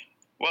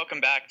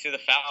Welcome back to the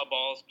Foul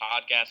Balls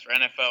podcast for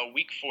NFL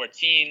Week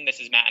 14. This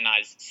is Matt and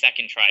I's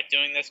second try at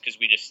doing this because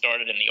we just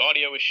started and the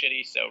audio was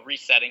shitty, so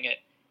resetting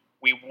it.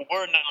 We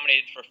were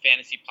nominated for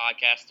Fantasy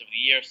Podcast of the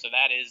Year, so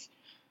that is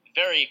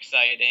very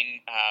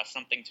exciting,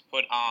 something to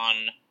put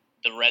on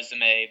the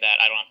resume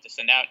that I don't have to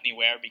send out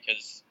anywhere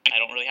because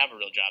I don't really have a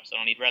real job, so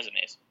I don't need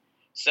resumes.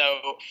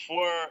 So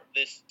for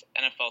this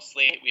NFL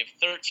slate, we have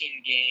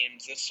 13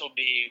 games. This will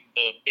be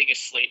the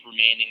biggest slate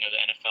remaining of the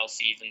NFL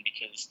season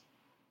because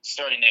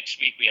starting next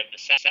week, we have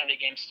the Saturday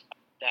games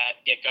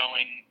that get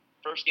going.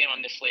 First game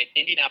on this slate,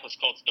 Indianapolis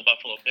Colts, the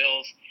Buffalo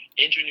Bills.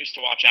 Injury news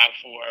to watch out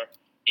for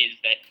is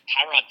that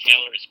Tyrod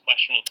Taylor is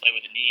questionable to play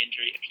with a knee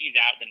injury. If he's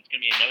out, then it's going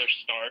to be another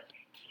start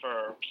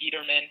for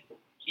Peterman.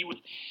 He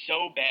was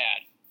so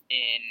bad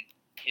in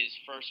his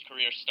first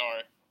career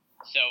start.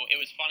 So it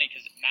was funny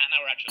because Matt and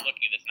I were actually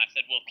looking at this, and I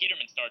said, well, if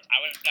Peterman starts,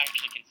 I would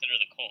actually consider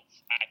the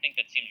Colts. I think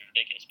that seems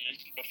ridiculous. But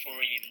this is before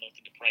we even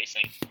looked at the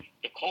pricing.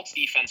 The Colts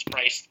defense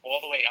priced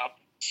all the way up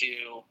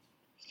to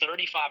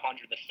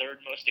 $3,500, the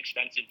third most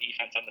expensive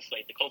defense on the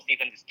slate. The Colts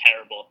defense is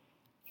terrible.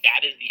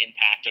 That is the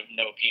impact of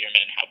no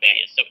Peterman and how bad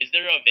he is. So is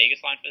there a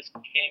Vegas line for this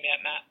game yet,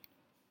 Matt?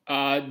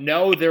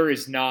 No, there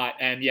is not.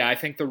 And yeah, I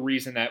think the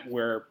reason that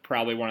we're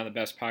probably one of the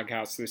best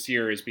podcasts this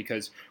year is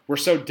because we're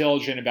so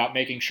diligent about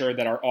making sure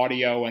that our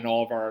audio and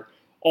all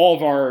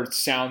of our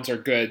sounds are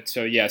good.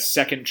 So yeah,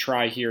 second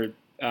try here.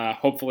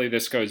 Hopefully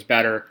this goes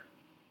better.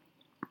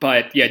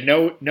 But yeah,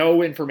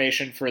 no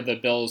information for the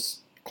Bills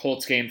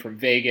Colts game from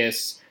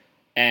Vegas.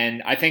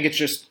 And I think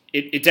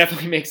it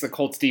definitely makes the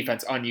Colts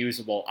defense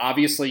unusable.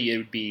 Obviously, it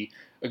would be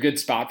a good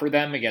spot for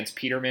them against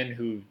Peterman,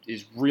 who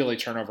is really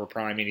turnover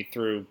prone. I mean, he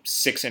threw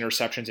 6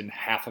 interceptions in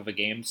half of a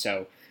game.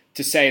 So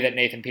to say that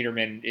Nathan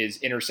Peterman is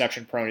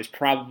interception prone is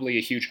probably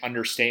a huge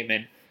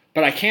understatement.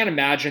 But I can't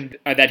imagine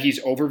that he's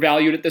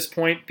overvalued at this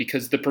point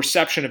because the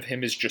perception of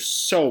him is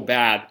just so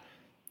bad.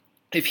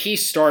 If he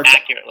starts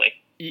accurately,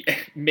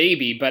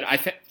 maybe, but I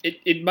think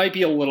it might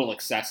be a little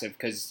excessive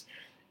because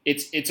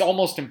it's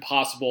almost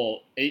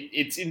impossible.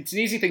 It's an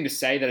easy thing to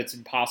say that it's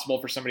impossible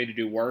for somebody to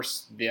do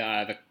worse.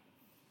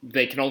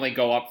 They can only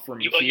go up from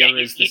here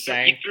is the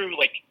saying.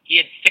 He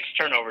had 6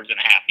 turnovers and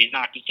a half.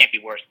 He can't be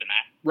worse than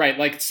that. Right.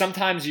 Like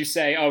sometimes you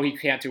say, oh, he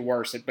can't do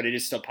worse, but it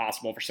is still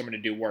possible for someone to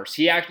do worse.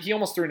 He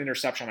almost threw an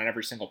interception on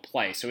every single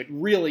play, so it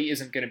really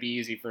isn't going to be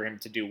easy for him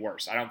to do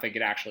worse. I don't think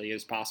it actually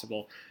is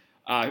possible.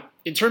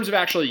 In terms of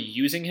actually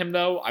using him,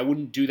 though, I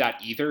wouldn't do that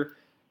either.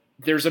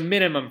 There's a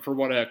minimum for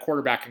what a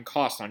quarterback can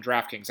cost on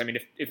DraftKings. I mean,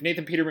 if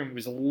Nathan Peterman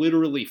was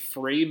literally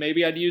free,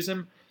 maybe I'd use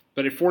him.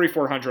 But at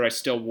 $4,400, I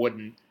still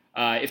wouldn't.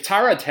 If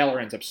Tyrod Taylor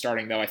ends up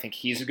starting, though, I think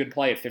he's a good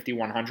play at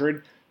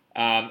 $5,100.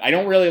 I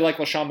don't really like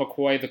LaShawn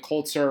McCoy. The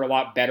Colts are a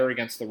lot better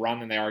against the run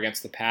than they are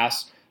against the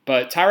pass.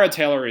 But Tyrod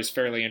Taylor is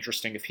fairly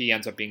interesting if he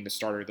ends up being the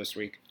starter this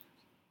week.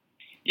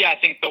 Yeah, I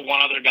think the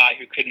one other guy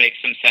who could make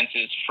some sense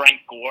is Frank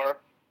Gore,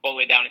 all the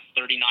way down at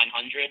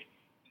 $3,900.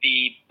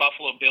 The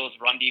Buffalo Bills'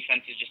 run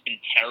defense has just been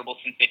terrible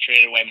since they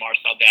traded away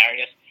Marcel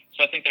Darius.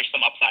 So I think there's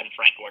some upside in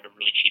Frank Gore at a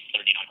really cheap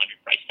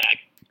 $3,900 price tag.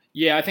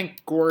 Yeah, I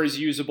think Gore is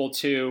usable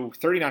too.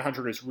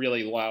 $3,900 is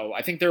really low.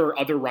 I think there are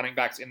other running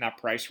backs in that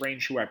price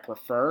range who I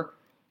prefer,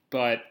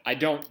 but I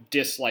don't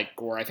dislike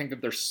Gore. I think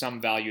that there's some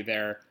value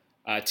there.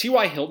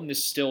 T.Y. Hilton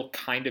is still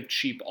kind of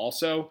cheap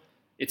also.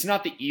 It's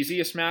not the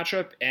easiest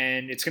matchup,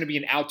 and it's going to be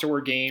an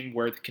outdoor game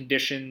where the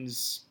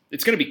conditions...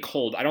 It's going to be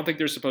cold. I don't think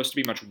there's supposed to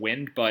be much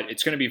wind, but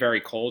it's going to be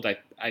very cold.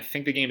 I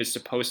think the game is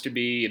supposed to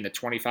be in the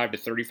 25 to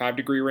 35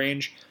 degree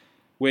range,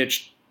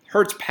 which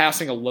hurts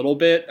passing a little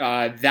bit.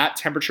 That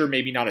temperature,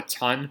 maybe not a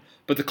ton,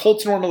 but the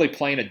Colts normally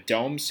play in a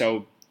dome,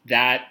 so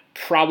that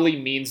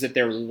probably means that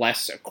they're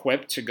less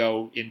equipped to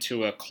go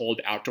into a cold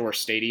outdoor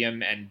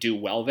stadium and do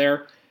well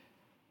there.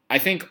 I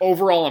think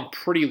overall I'm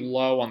pretty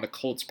low on the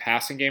Colts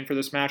passing game for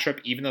this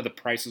matchup, even though the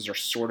prices are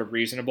sort of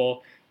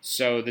reasonable.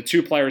 So the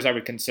 2 players I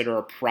would consider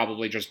are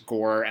probably just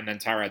Gore and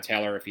then Tyrod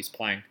Taylor if he's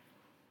playing.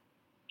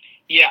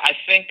 Yeah, I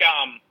think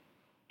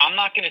I'm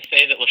not going to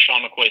say that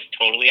LaShawn McCoy is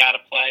totally out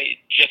of play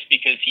just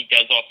because he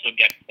does also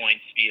get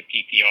points via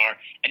PPR.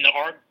 And there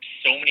are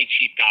so many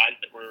cheap guys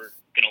that we're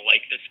going to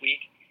like this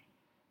week,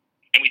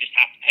 and we just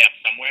have to pay up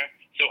somewhere.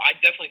 So I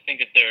definitely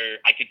think that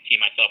I could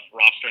see myself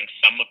rostering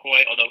some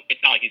McCoy, although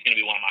it's not like he's going to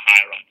be one of my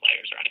higher run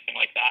players or anything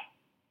like that.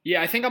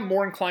 Yeah, I think I'm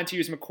more inclined to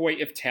use McCoy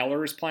if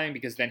Taylor is playing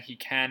because then he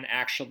can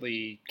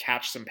actually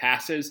catch some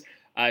passes.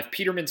 If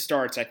Peterman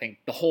starts, I think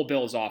the whole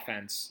Bills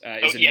offense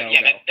is a no-go.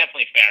 Yeah, that's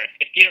definitely fair.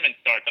 If Peterman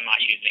starts, I'm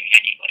not using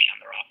anybody on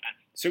their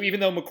offense. So even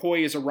though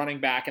McCoy is a running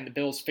back and the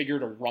Bills figure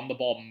to run the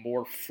ball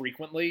more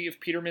frequently if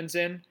Peterman's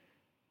in,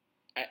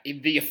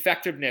 the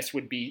effectiveness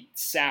would be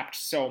sapped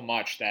so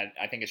much that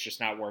I think it's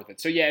just not worth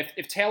it. So yeah,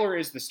 if Taylor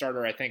is the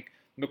starter, I think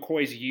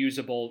McCoy's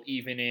usable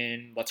even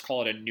in, let's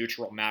call it a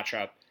neutral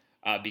matchup.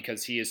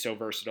 Because he is so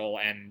versatile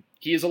and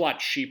he is a lot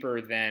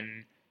cheaper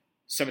than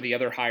some of the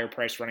other higher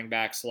priced running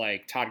backs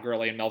like Todd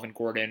Gurley and Melvin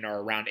Gordon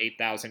are around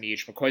 $8,000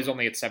 each. McCoy's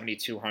only at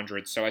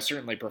 $7,200, so I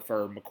certainly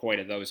prefer McCoy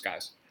to those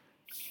guys.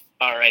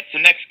 All right, so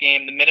next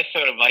game, the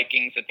Minnesota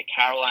Vikings at the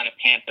Carolina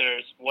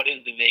Panthers. What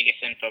is the Vegas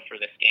info for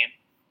this game?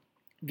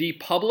 The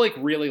public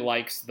really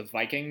likes the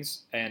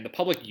Vikings, and the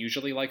public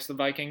usually likes the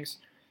Vikings.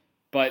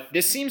 But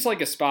this seems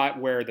like a spot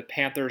where the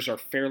Panthers are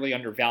fairly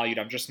undervalued.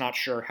 I'm just not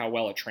sure how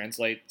well it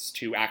translates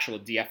to actual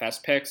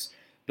DFS picks.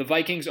 The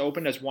Vikings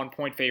opened as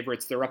 1-point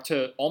favorites. They're up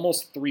to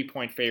almost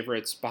 3-point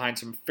favorites behind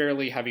some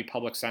fairly heavy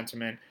public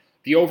sentiment.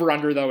 The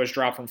over-under, though, has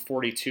dropped from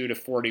 42 to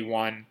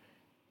 41.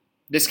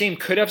 This game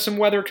could have some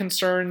weather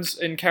concerns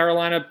in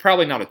Carolina.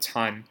 Probably not a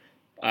ton,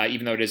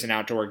 even though it is an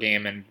outdoor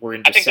game and we're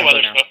in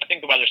December now. I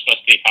think the weather's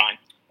supposed to be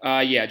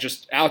fine. Yeah,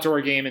 just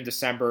outdoor game in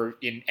December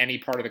in any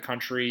part of the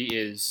country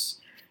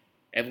is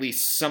at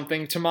least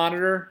something to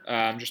monitor.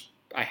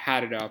 I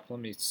had it up. Let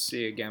me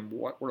see again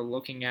what we're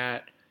looking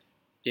at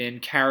in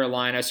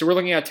Carolina. So we're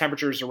looking at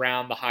temperatures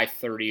around the high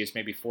 30s,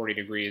 maybe 40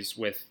 degrees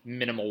with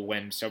minimal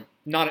wind. So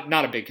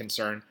not a big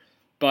concern.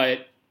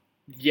 But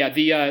yeah,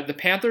 the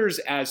Panthers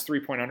as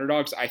 3-point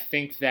underdogs, I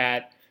think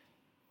that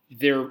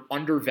they're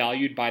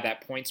undervalued by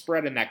that point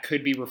spread, and that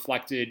could be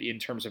reflected in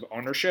terms of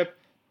ownership.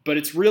 But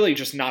it's really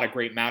just not a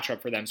great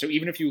matchup for them. So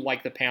even if you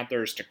like the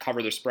Panthers to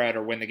cover the spread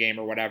or win the game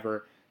or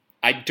whatever,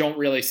 I don't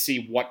really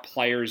see what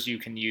players you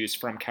can use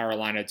from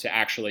Carolina to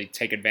actually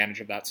take advantage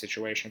of that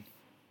situation.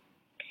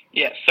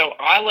 Yeah, so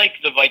I like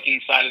the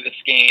Vikings side of this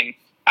game.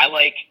 I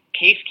like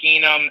Case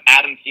Keenum,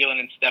 Adam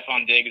Thielen, and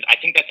Stephon Diggs. I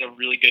think that's a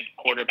really good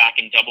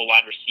quarterback and double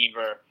wide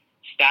receiver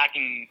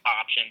stacking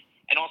option.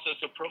 And also,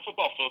 so Pro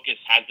Football Focus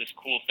has this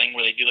cool thing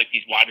where they do like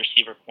these wide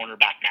receiver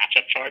cornerback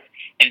matchup charts.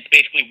 And it's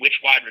basically which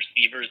wide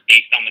receivers,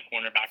 based on the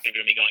cornerback they're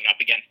going to be going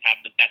up against,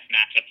 have the best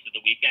matchups of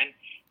the weekend.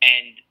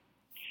 And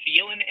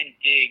Thielen and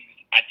Diggs,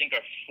 I think,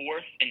 are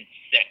 4th and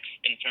 6th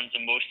in terms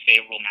of most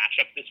favorable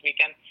matchups this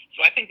weekend.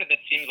 So I think that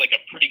seems like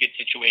a pretty good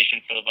situation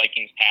for the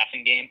Vikings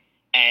passing game.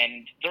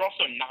 And they're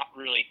also not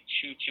really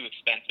too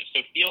expensive. So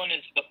Thielen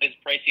is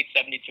pricey at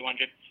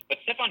 $7,200, but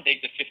Stephon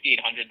Diggs at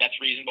 $5,800. That's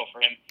reasonable for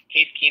him.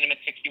 Case Keenum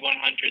at $6,100.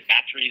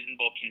 That's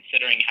reasonable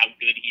considering how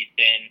good he's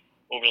been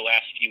over the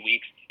last few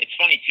weeks. It's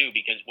funny too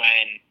because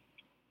when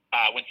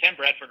Sam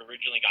Bradford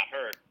originally got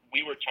hurt,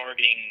 we were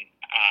targeting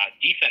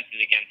defenses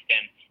against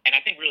him, and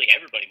I think really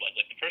everybody was.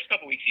 Like the first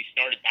couple weeks he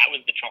started, that was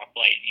the chalk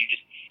play.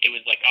 It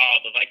was like, oh,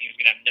 the Vikings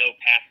are gonna have no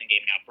passing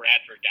game now.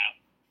 Bradford's out.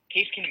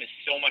 Case Keenum is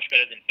so much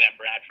better than Sam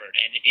Bradford,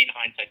 and in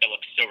hindsight, that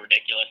looks so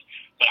ridiculous.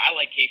 But I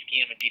like Case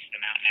Keenum a decent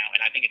amount now, and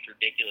I think it's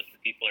ridiculous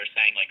that people are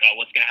saying, like, oh,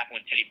 what's going to happen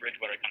when Teddy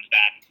Bridgewater comes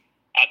back?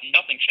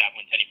 Nothing should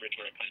happen when Teddy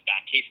Bridgewater comes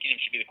back. Case Keenum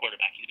should be the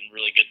quarterback. He's been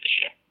really good this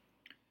year.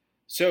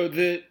 So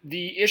the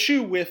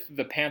issue with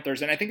the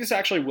Panthers, and I think this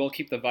actually will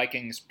keep the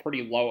Vikings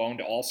pretty low owned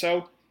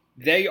also,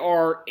 they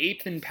are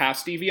 8th in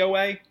pass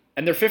DVOA,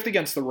 and they're 5th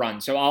against the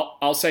run. So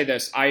I'll say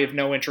this. I have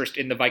no interest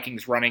in the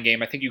Vikings running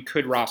game. I think you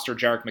could roster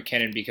Jerick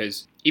McKinnon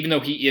because even though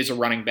he is a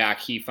running back,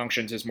 he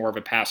functions as more of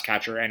a pass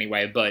catcher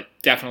anyway, but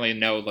definitely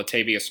no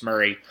Latavius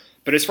Murray.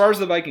 But as far as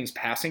the Vikings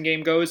passing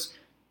game goes,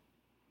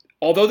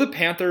 although the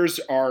Panthers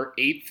are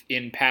 8th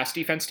in pass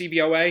defense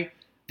DVOA,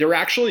 they're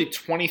actually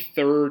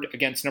 23rd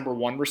against number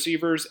 1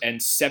 receivers and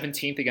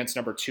 17th against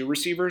number 2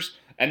 receivers.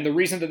 And the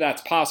reason that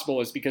that's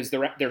possible is because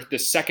they're the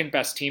second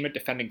best team at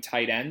defending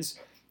tight ends.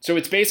 So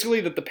it's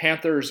basically that the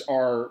Panthers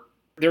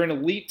they're an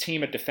elite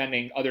team at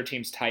defending other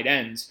teams' tight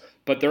ends,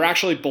 but they're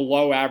actually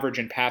below average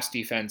in pass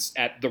defense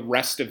at the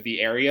rest of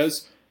the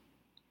areas.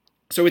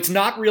 So it's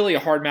not really a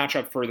hard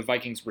matchup for the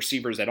Vikings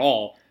receivers at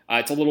all.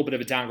 It's a little bit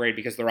of a downgrade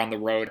because they're on the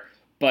road,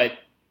 but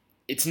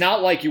it's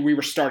not like we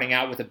were starting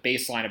out with a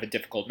baseline of a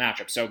difficult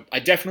matchup. So I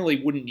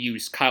definitely wouldn't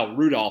use Kyle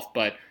Rudolph,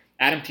 but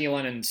Adam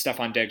Thielen and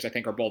Stephon Diggs I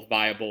think are both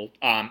viable.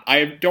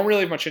 I don't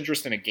really have much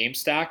interest in a game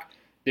stack.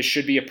 This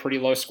should be a pretty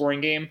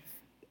low-scoring game.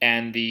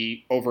 And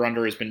the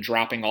over-under has been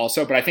dropping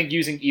also. But I think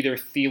using either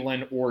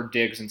Thielen or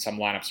Diggs in some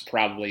lineups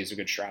probably is a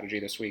good strategy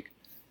this week.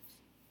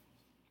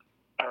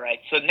 All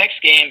right, so the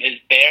next game is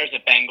Bears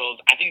at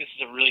Bengals. I think this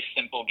is a really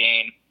simple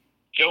game.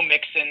 Joe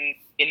Mixon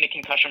in the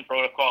concussion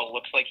protocol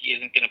looks like he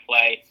isn't going to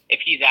play.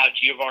 If he's out,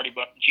 Giovanni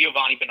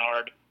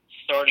Bernard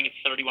starting at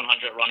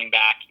 3,100 running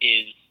back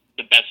is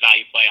the best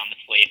value play on the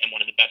slate and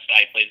one of the best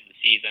value plays of the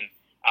season.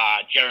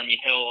 Jeremy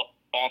Hill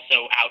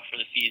also out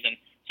for the season.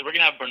 So we're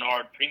going to have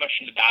Bernard pretty much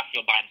in the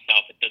backfield by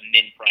himself at the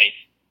min price.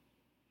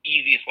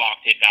 Easiest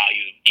locked-in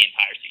value of the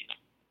entire season.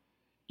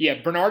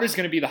 Yeah, Bernard is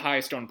going to be the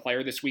highest owned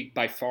player this week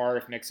by far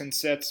if Mixon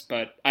sits,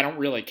 but I don't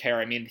really care.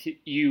 I mean,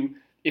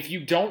 if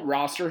you don't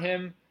roster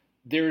him,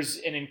 there's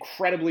an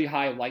incredibly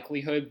high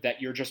likelihood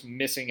that you're just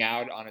missing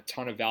out on a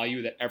ton of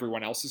value that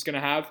everyone else is going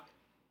to have.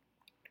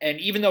 And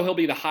even though he'll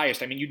be the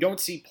highest, I mean, you don't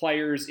see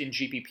players in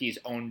GPPs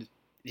owned.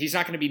 He's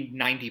not going to be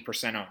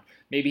 90% owned.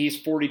 Maybe he's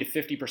 40 to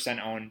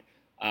 50% owned.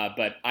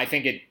 But I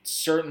think it's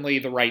certainly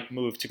the right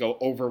move to go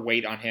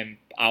overweight on him.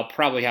 I'll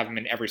probably have him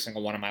in every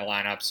single one of my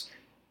lineups.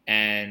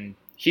 And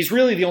he's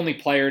really the only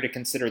player to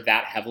consider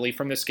that heavily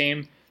from this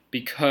game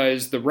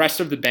because the rest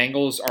of the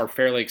Bengals are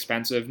fairly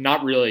expensive.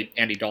 Not really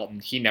Andy Dalton.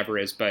 He never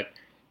is. But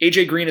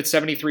A.J. Green at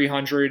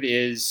 7,300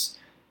 is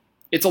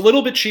It's a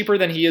little bit cheaper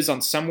than he is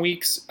on some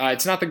weeks.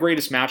 It's not the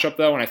greatest matchup,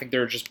 though, and I think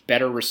there are just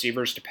better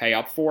receivers to pay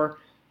up for.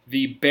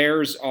 The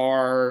Bears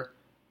are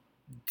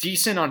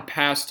decent on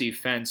pass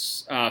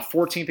defense,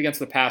 14th against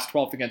the pass,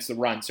 12th against the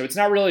run. So it's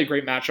not really a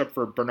great matchup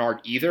for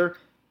Bernard either.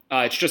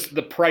 It's just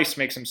the price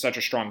makes him such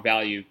a strong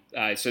value.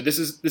 So this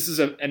is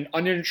an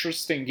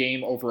uninteresting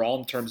game overall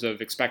in terms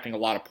of expecting a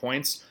lot of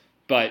points,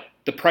 but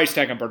the price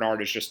tag on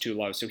Bernard is just too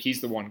low, so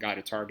he's the one guy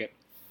to target.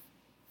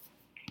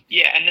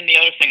 Yeah, and then the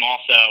other thing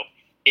also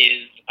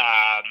is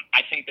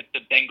I think that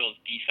the Bengals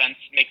defense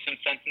makes some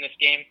sense in this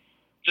game.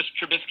 Just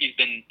Trubisky's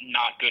been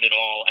not good at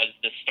all as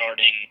the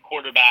starting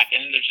quarterback,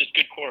 and there's just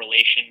good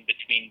correlation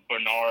between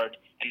Bernard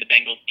and the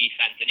Bengals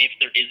defense. And if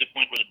there is a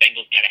point where the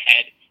Bengals get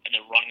ahead and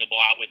they're running the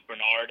ball out with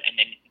Bernard, and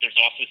then there's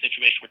also a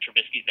situation where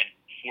Trubisky's been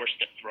forced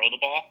to throw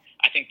the ball,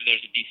 I think that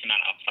there's a decent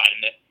amount of upside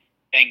in the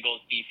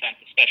Bengals defense,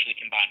 especially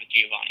combined with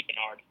Giovanni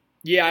Bernard.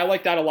 Yeah, I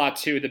like that a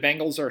lot too. The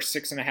Bengals are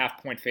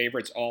 6.5-point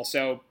favorites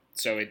also,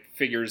 so it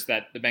figures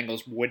that the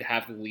Bengals would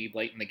have the lead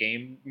late in the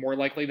game more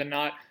likely than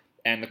not,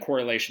 and the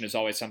correlation is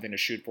always something to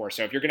shoot for.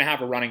 So if you're going to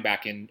have a running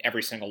back in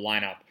every single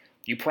lineup,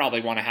 you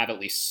probably want to have at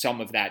least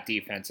some of that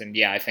defense. And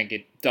yeah, I think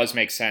it does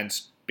make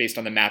sense based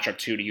on the matchup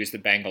too to use the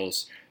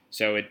Bengals.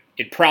 So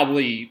it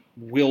probably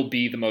will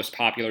be the most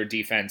popular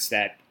defense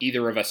that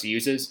either of us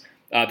uses.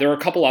 There are a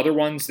couple other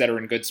ones that are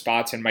in good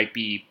spots and might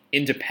be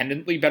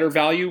independently better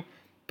value,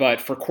 but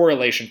for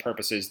correlation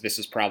purposes, this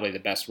is probably the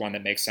best one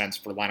that makes sense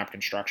for lineup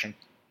construction.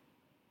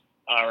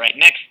 All right,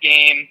 next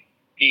game,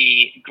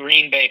 the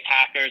Green Bay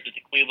Packers at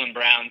the Cleveland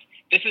Browns.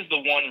 This is the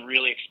one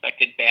really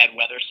expected bad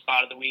weather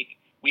spot of the week.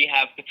 We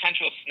have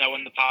potential snow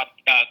in the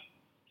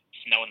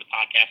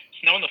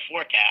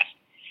forecast.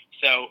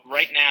 So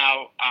right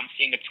now, I'm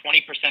seeing a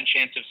 20%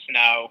 chance of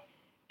snow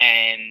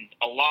and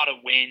a lot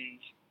of wind,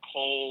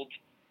 cold.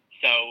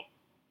 So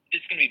this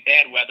is going to be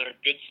bad weather.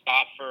 Good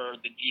spot for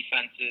the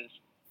defenses.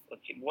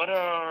 Let's see,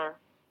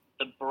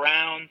 the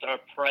Browns are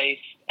priced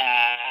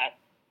at?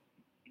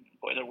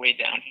 Boy, they're way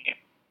down here.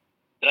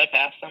 Did I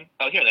pass them?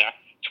 Oh, here they are.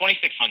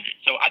 2,600.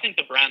 So I think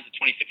the Browns at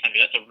 2,600.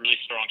 That's a really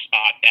strong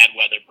spot. Bad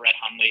weather. Brett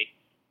Hundley,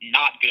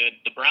 not good.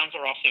 The Browns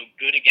are also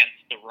good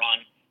against the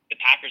run. The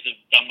Packers have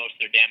done most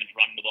of their damage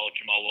running the ball with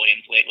Jamal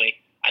Williams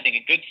lately. I think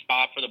a good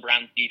spot for the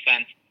Browns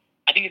defense.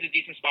 I think it's a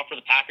decent spot for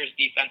the Packers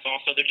defense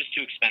also. They're just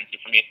too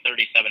expensive for me at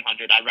 3,700.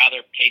 I'd rather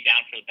pay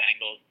down for the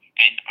Bengals,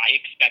 and I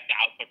expect the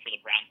output for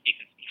the Browns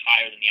defense to be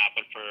higher than the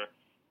output for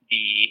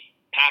the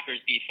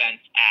Packers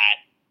defense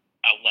at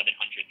 1,100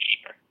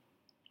 cheaper.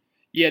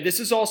 Yeah, this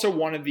is also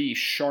one of the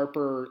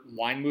sharper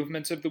line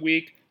movements of the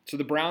week. So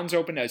the Browns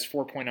opened as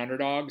 4-point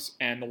underdogs,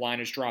 and the line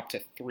has dropped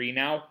to 3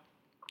 now.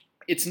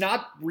 It's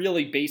not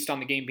really based on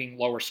the game being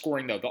lower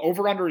scoring, though. The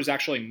over-under is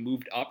actually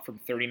moved up from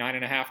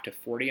 39.5 to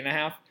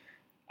 40.5.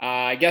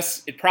 I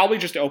guess it probably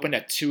just opened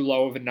at too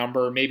low of a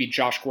number. Maybe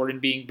Josh Gordon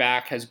being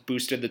back has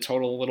boosted the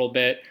total a little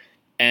bit.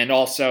 And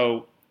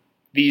also,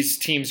 these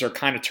teams are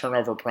kind of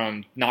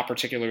turnover-prone, not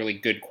particularly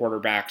good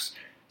quarterbacks.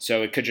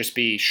 So it could just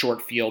be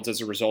short fields as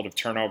a result of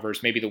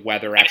turnovers. Maybe the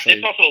weather actually.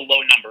 It's also a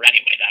low number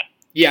anyway, though.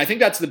 Yeah, I think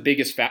that's the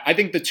biggest fact. I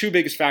think the two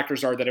biggest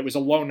factors are that it was a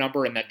low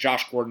number and that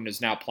Josh Gordon is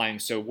now playing.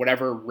 So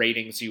whatever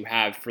ratings you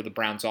have for the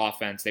Browns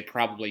offense, they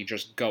probably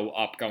just go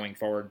up going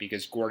forward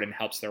because Gordon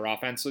helps their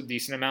offense a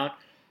decent amount.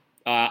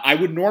 I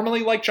would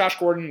normally like Josh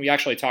Gordon. We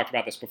actually talked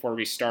about this before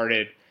we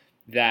started,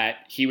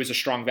 that he was a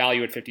strong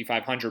value at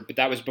 5,500, but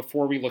that was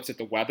before we looked at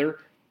the weather.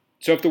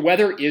 So if the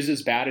weather is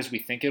as bad as we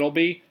think it'll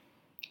be,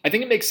 I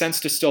think it makes sense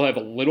to still have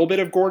a little bit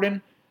of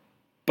Gordon,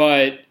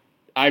 but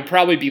I'd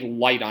probably be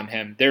light on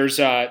him. There's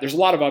a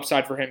lot of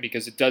upside for him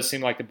because it does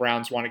seem like the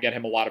Browns want to get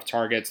him a lot of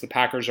targets. The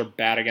Packers are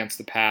bad against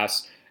the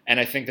pass, and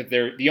I think that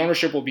the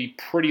ownership will be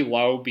pretty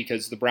low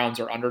because the Browns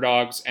are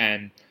underdogs,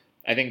 and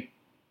I think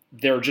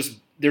there's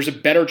a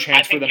better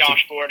chance for them.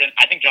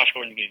 I think Josh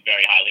Gordon is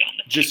very highly on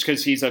this. Just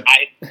because he's a.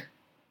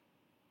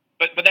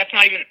 But that's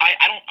not even.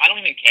 I don't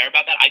even care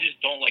about that. I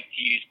just don't like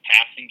to use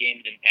passing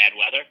games in bad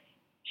weather.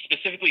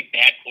 Specifically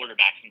bad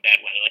quarterbacks in bad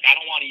weather. Like, I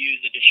don't want to use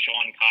the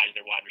Deshaun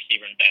Kaiser wide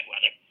receiver in bad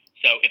weather.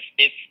 So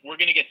if we're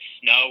going to get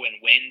snow and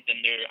wind, then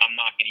I'm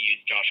not going to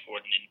use Josh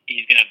Gordon.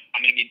 And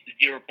I'm going to be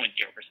 0.0% of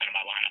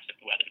my lineups if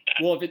the weather's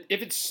bad. Well,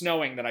 if it's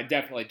snowing, then I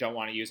definitely don't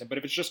want to use him. But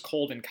if it's just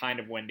cold and kind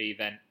of windy,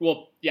 then,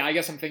 well, yeah, I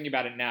guess I'm thinking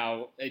about it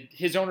now.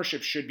 His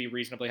ownership should be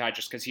reasonably high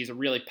just because he's a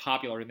really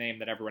popular name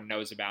that everyone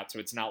knows about. So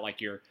it's not like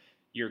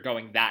you're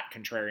going that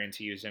contrarian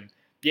to use him.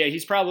 Yeah,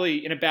 he's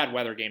probably, in a bad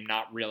weather game,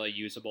 not really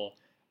usable.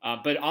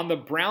 But on the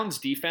Browns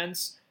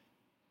defense,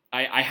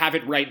 I have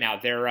it right now.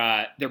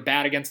 They're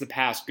bad against the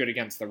pass, good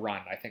against the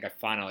run. I think I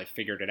finally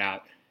figured it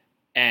out.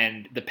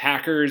 And the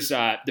Packers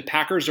are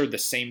the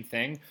same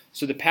thing.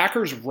 So the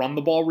Packers run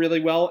the ball really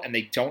well, and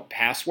they don't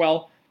pass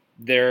well.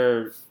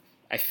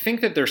 I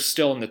think that they're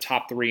still in the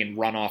top 3 in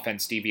run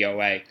offense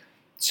DVOA.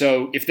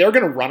 So if they're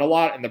going to run a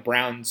lot, and the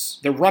Browns,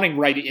 they're running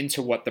right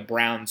into what the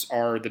Browns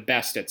are the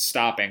best at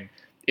stopping.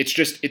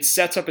 It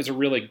sets up as a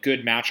really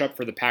good matchup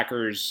for the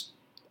Packers.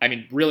 I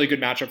mean, really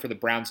good matchup for the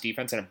Browns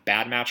defense and a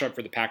bad matchup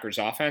for the Packers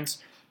offense.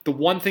 The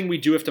one thing we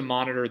do have to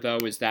monitor, though,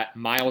 is that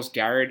Myles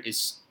Garrett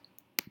is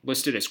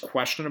listed as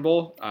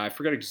questionable. I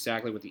forget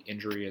exactly what the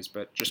injury is,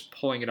 but just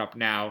pulling it up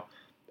now.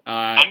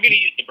 I'm going to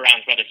use the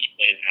Browns whether he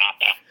plays or not,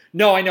 though.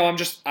 No, I know.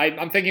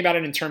 I'm thinking about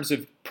it in terms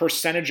of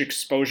percentage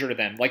exposure to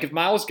them. Like if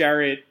Myles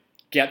Garrett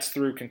gets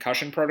through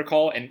concussion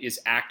protocol and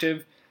is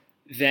active,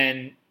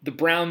 then the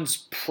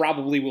Browns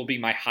probably will be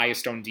my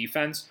highest owned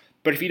defense.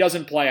 But if he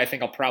doesn't play, I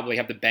think I'll probably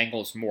have the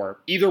Bengals more.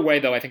 Either way,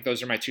 though, I think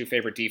those are my two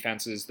favorite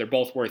defenses. They're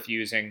both worth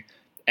using.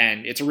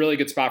 And it's a really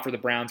good spot for the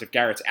Browns if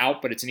Garrett's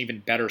out, but it's an even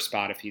better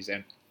spot if he's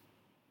in.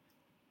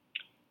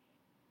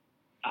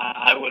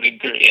 I would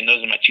agree, and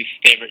those are my two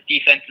favorite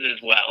defenses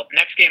as well.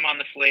 Next game on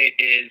the slate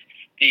is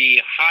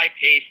the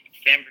high-paced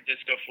San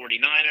Francisco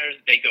 49ers.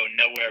 They go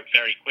nowhere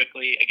very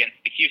quickly against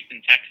the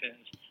Houston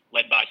Texans,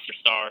 led by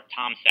superstar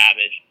Tom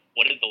Savage.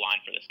 What is the line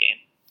for this game?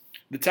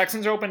 The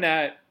Texans opened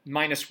at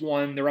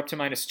 -1. They're up to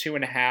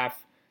 -2.5.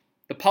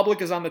 The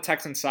public is on the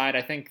Texans side.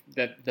 I think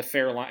that the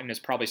fair line is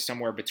probably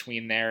somewhere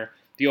between there.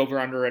 The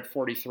over-under at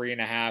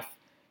 43.5.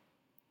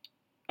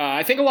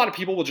 I think a lot of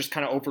people will just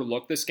kind of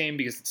overlook this game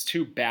because it's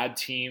two bad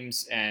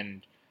teams,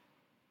 and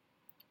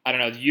I don't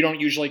know, you don't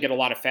usually get a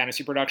lot of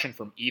fantasy production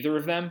from either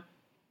of them,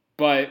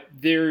 but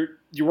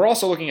you were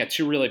also looking at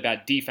two really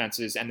bad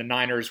defenses, and the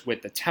Niners,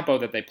 with the tempo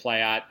that they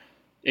play at,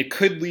 it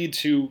could lead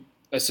to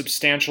a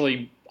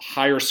substantially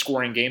higher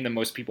scoring game than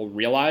most people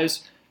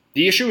realize.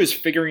 The issue is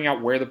figuring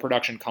out where the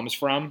production comes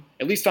from,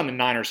 at least on the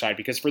Niners side,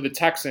 because for the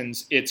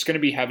Texans, it's going to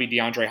be heavy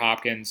DeAndre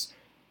Hopkins.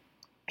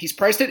 He's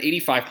priced at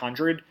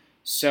 $8,500.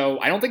 So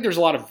I don't think there's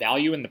a lot of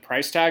value in the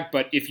price tag,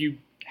 but if you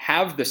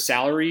have the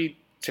salary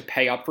to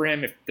pay up for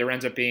him, if there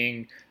ends up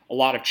being a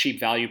lot of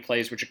cheap value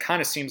plays, which it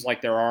kind of seems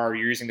like there are,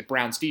 you're using the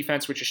Browns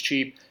defense, which is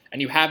cheap,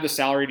 and you have the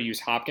salary to use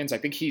Hopkins, I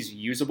think he's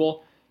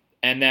usable.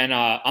 And then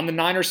on the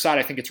Niners side,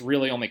 I think it's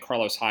really only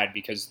Carlos Hyde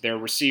because their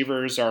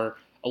receivers are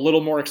a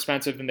little more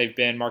expensive than they've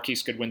been.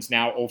 Marquise Goodwin's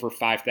now over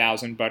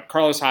 $5,000, but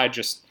Carlos Hyde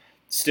just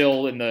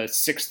still in the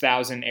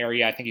 6,000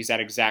 area. I think he's at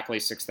exactly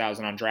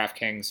 6,000 on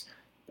DraftKings.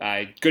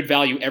 Good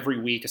value every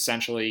week,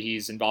 essentially.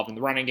 He's involved in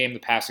the running game, the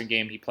passing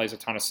game. He plays a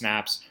ton of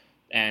snaps.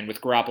 And with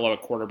Garoppolo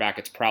at quarterback,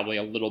 it's probably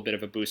a little bit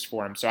of a boost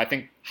for him. So I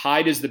think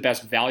Hyde is the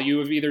best value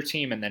of either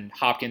team, and then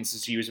Hopkins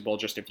is usable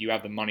just if you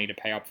have the money to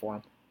pay up for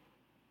him.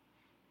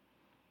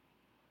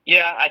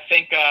 Yeah, I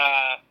think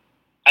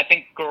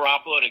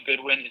Garoppolo to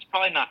Goodwin is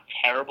probably not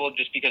terrible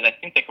just because I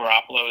think that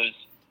Garoppolo is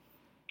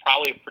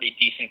probably a pretty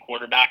decent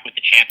quarterback with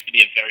the chance to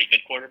be a very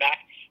good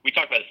quarterback. We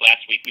talked about this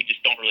last week. We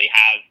just don't really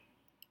have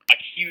a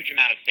huge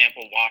amount of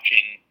sample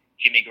watching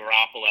Jimmy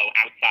Garoppolo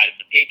outside of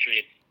the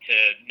Patriots to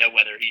know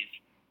whether he's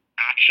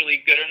actually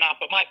good or not.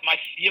 But my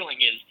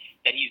feeling is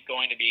that he's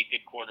going to be a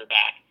good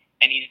quarterback,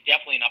 and he's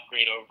definitely an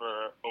upgrade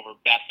over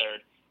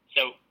Beathard.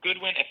 So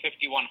Goodwin at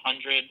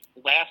 5,100.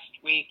 Last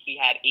week he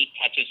had 8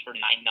 catches for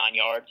 99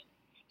 yards.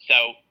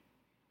 So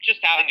just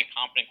having a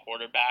competent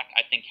quarterback,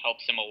 I think,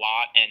 helps him a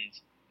lot, and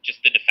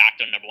just the de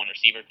facto number one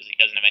receiver because he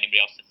doesn't have anybody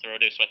else to throw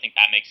to. So I think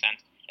that makes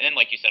sense. And then,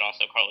 like you said,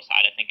 also Carlos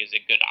Hyde, I think, is a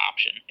good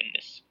option in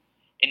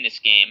this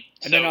game.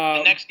 And so then,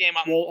 the next game,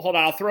 well, hold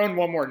on, I'll throw in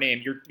one more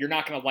name. You're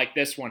not going to like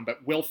this one,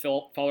 but Will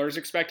Fuller is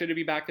expected to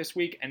be back this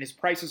week, and his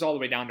price is all the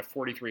way down to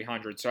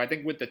 4,300. So I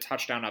think with the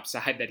touchdown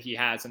upside that he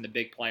has and the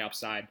big play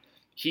upside,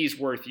 he's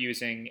worth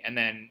using. And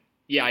then,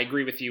 yeah, I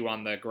agree with you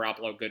on the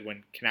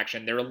Garoppolo-Goodwin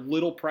connection. They're a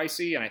little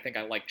pricey, and I think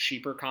I like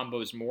cheaper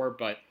combos more,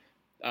 but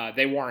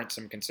they warrant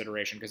some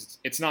consideration because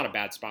it's not a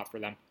bad spot for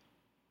them.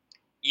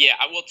 Yeah,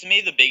 well, to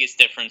me, the biggest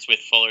difference with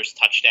Fuller's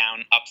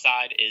touchdown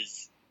upside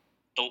is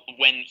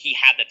when he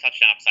had the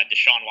touchdown upside,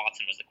 Deshaun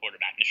Watson was the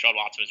quarterback. Deshaun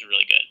Watson was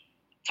really good.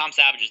 Tom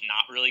Savage is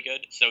not really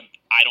good, so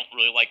I don't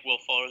really like Will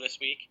Fuller this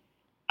week.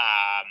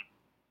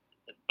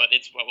 But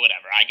it's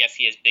whatever. I guess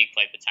he has big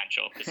play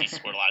potential because he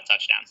scored a lot of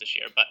touchdowns this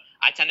year. But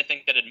I tend to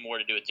think that it had more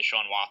to do with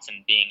Deshaun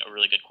Watson being a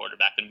really good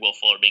quarterback than Will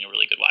Fuller being a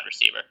really good wide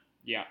receiver.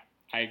 Yeah,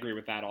 I agree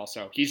with that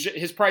also.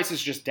 His price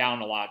is just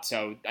down a lot,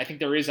 so I think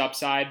there is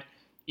upside.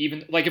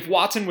 Even like if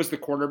Watson was the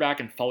quarterback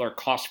and Fuller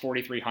cost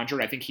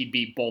 4,300, I think he'd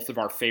be both of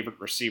our favorite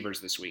receivers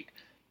this week.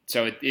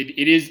 So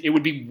it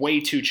would be way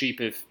too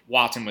cheap if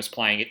Watson was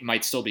playing. It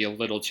might still be a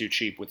little too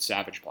cheap with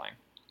Savage playing.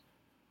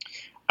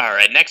 All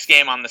right, next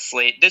game on the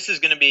slate. This is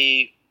going to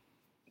be,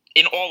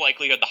 in all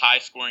likelihood, the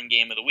highest scoring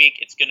game of the week.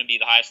 It's going to be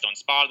the highest owned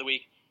spot of the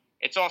week.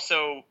 It's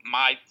also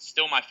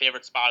still my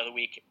favorite spot of the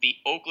week. The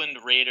Oakland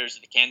Raiders,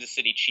 the Kansas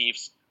City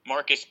Chiefs.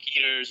 Marcus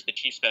Peters, the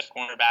Chiefs' best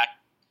cornerback.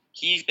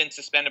 He's been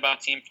suspended by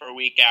the team for a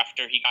week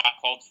after he got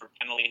called for a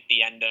penalty at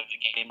the end of the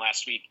game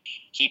last week.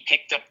 He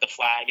picked up the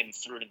flag and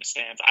threw it in the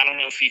stands. I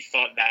don't know if he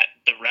thought that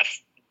the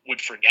ref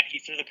would forget he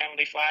threw the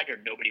penalty flag or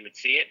nobody would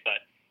see it,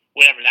 but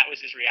whatever, that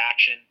was his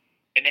reaction.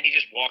 And then he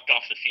just walked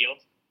off the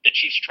field. The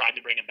Chiefs tried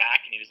to bring him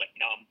back, and he was like,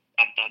 no,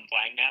 I'm done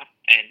playing now.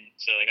 And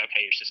so,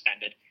 okay, you're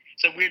suspended.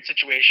 So weird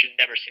situation,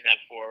 never seen that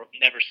before,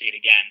 never see it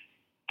again.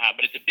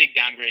 But it's a big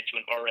downgrade to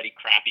an already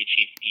crappy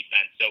Chiefs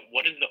defense. So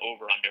what is the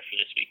over-under for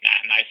this week,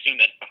 Matt? And I assume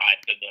that's the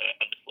highest of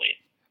the slate.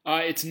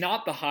 It's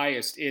not the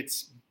highest.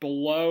 It's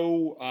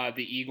below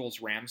the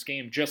Eagles-Rams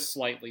game, just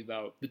slightly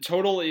though. The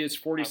total is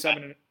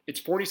 47. Okay.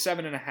 It's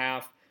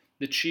 47.5.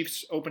 The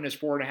Chiefs open as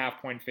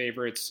 4.5-point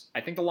favorites.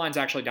 I think the line's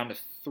actually down to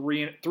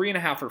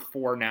 3.5 or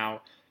 4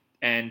 now,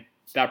 and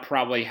that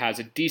probably has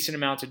a decent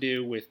amount to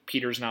do with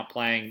Peters not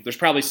playing. There's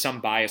probably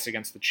some bias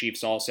against the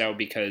Chiefs also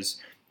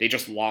because they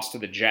just lost to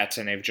the Jets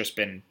and they've just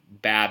been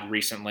bad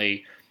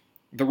recently.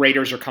 The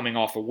Raiders are coming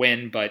off a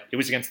win, but it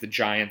was against the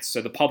Giants,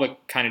 so the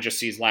public kind of just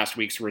sees last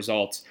week's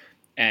results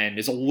and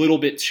is a little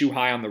bit too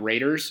high on the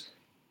Raiders.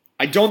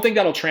 I don't think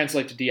that'll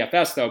translate to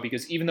DFS, though,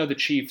 because even though the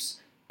Chiefs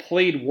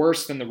played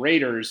worse than the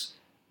Raiders,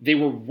 they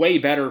were way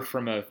better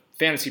from a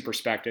fantasy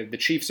perspective. The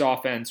Chiefs'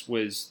 offense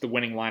was the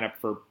winning lineup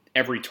for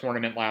every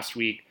tournament last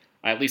week,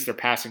 at least their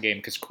passing game,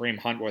 because Kareem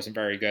Hunt wasn't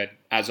very good,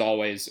 as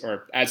always,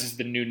 or as is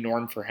the new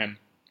norm for him.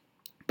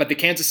 But the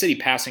Kansas City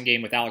passing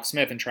game with Alex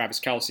Smith and Travis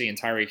Kelce and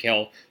Tyreek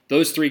Hill,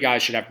 those three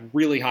guys should have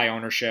really high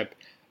ownership.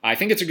 I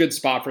think it's a good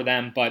spot for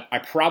them, but I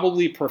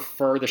probably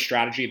prefer the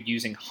strategy of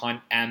using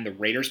Hunt and the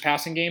Raiders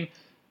passing game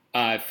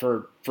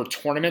for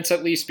tournaments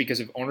at least because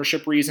of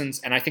ownership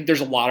reasons. And I think there's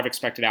a lot of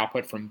expected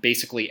output from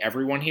basically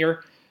everyone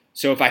here.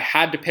 So if I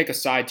had to pick a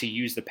side to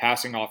use the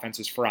passing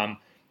offenses from,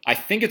 I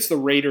think it's the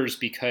Raiders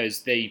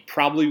because they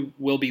probably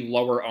will be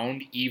lower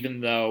owned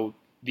even though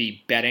the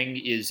betting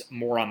is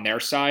more on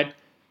their side.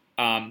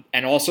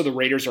 And also the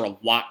Raiders are a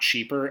lot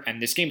cheaper,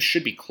 and this game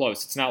should be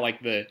close. It's not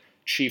like the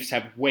Chiefs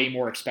have way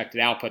more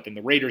expected output than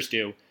the Raiders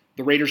do.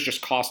 The Raiders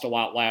just cost a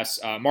lot less.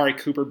 Amari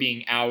Cooper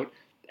being out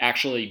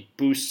actually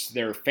boosts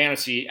their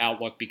fantasy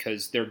outlook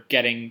because they're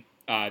getting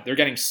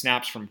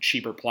snaps from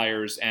cheaper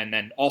players, and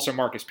then also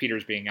Marcus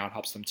Peters being out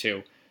helps them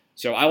too.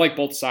 So I like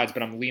both sides,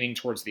 but I'm leaning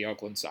towards the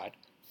Oakland side.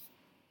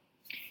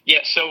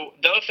 Yeah, so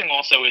the other thing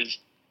also is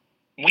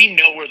we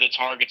know where the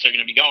targets are going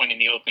to be going in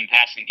the Oakland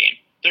passing game.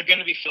 They're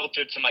going to be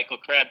filtered to Michael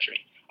Crabtree.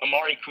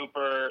 Amari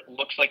Cooper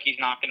looks like he's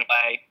not going to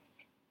play.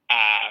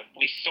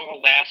 We saw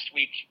last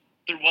week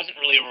there wasn't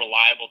really a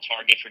reliable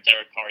target for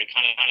Derek Carr. He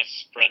kind of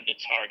spread the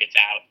targets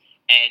out.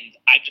 And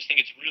I just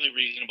think it's really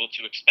reasonable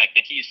to expect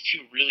that he has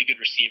two really good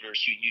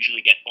receivers who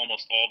usually get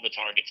almost all of the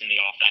targets in the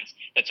offense.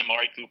 That's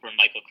Amari Cooper and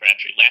Michael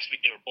Crabtree. Last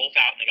week they were both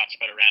out and they got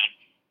spread around.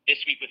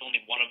 This week with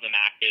only one of them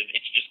active,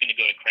 it's just going to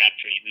go to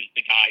Crabtree, who's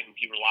the guy who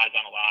he relies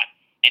on a lot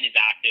and is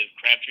active.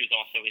 Crabtree is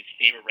also his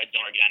favorite red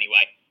target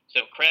anyway.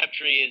 So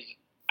Crabtree is,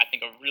 I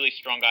think, a really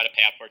strong guy to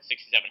pay out for at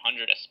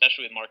 6,700,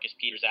 especially with Marcus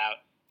Peters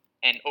out.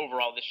 And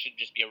overall, this should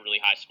just be a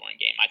really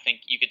high-scoring game. I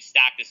think you could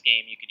stack this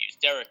game. You could use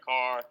Derek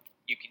Carr.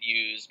 You could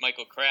use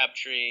Michael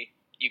Crabtree.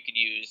 You could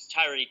use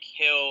Tyreek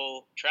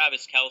Hill,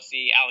 Travis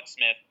Kelce, Alex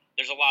Smith.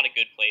 There's a lot of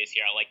good plays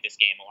here. I like this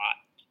game a lot.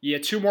 Yeah,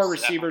 two more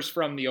receivers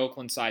from the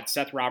Oakland side,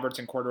 Seth Roberts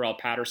and Cordarrelle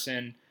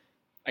Patterson.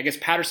 I guess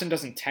Patterson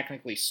doesn't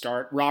technically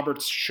start.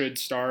 Roberts should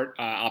start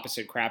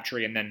opposite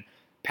Crabtree, and then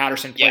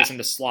Patterson plays in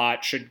the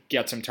slot, should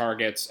get some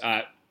targets.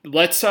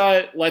 Let's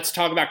talk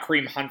about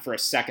Kareem Hunt for a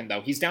second,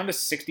 though. He's down to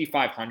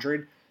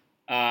 6,500.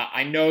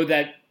 I know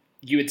that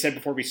you had said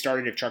before we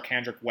started if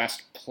Charcandrick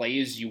West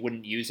plays, you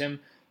wouldn't use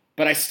him.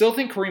 But I still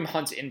think Kareem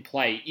Hunt's in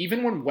play.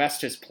 Even when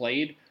West has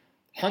played,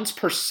 Hunt's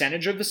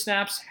percentage of the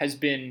snaps has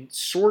been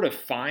sort of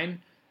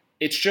fine.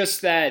 It's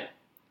just that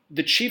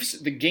the Chiefs,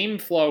 the game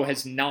flow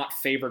has not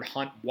favored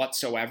Hunt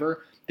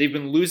whatsoever. They've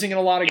been losing in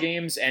a lot of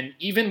games, and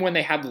even when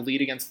they had the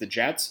lead against the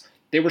Jets,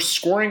 they were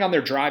scoring on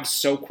their drives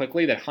so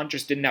quickly that Hunt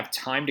just didn't have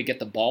time to get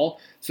the ball.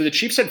 So the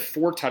Chiefs had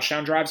 4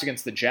 touchdown drives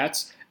against the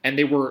Jets, and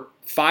they were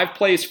 5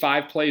 plays,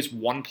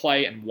 1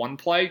 play, and 1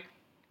 play.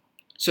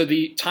 So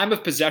the time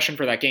of possession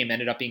for that game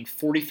ended up being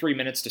 43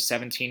 minutes to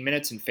 17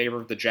 minutes in favor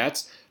of the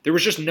Jets. There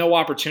was just no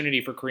opportunity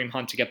for Kareem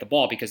Hunt to get the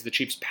ball because the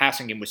Chiefs'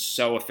 passing game was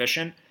so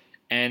efficient.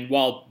 And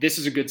while this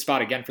is a good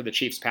spot, again, for the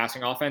Chiefs'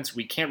 passing offense,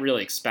 we can't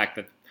really expect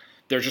that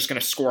they're just going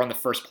to score on the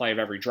first play of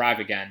every drive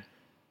again.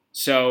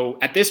 So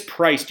at this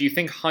price, do you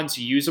think Hunt's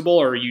usable,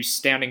 or are you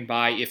standing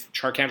by if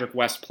Charcandrick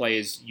West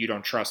plays, you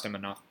don't trust him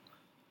enough?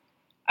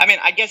 I mean,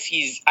 I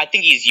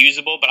think he's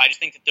usable, but I just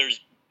think that there's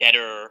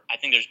better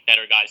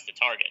guys to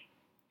target.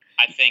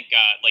 I think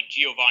like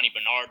Giovanni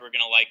Bernard we're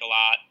going to like a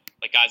lot,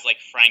 like guys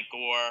like Frank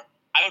Gore.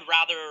 I would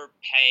rather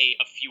pay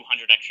a few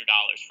 $100 extra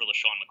for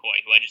LaShawn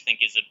McCoy, who I just think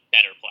is a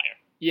better player.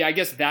 Yeah, I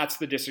guess that's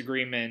the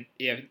disagreement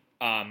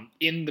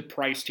in the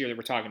price tier that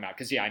we're talking about.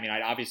 Because,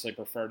 I'd obviously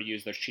prefer to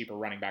use those cheaper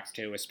running backs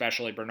too,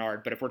 especially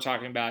Bernard. But if we're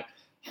talking about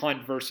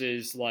Hunt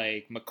versus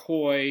like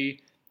McCoy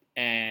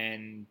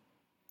and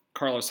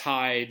Carlos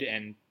Hyde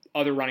and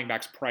other running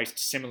backs priced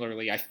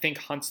similarly, I think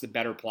Hunt's the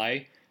better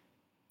play.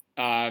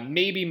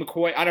 Maybe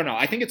McCoy, I don't know.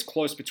 I think it's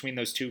close between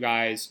those two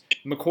guys.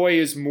 McCoy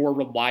is more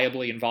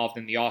reliably involved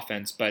in the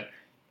offense, but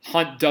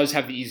Hunt does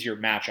have the easier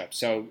matchup.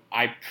 So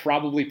I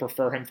probably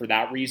prefer him for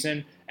that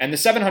reason. And the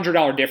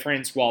 $700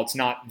 difference, while it's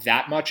not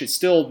that much, it's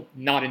still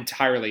not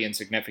entirely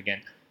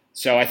insignificant.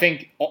 So I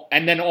think,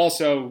 and then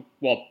also,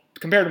 well,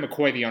 compared to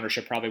McCoy, the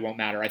ownership probably won't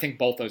matter. I think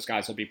both those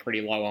guys will be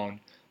pretty low owned.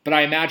 But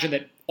I imagine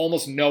that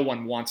almost no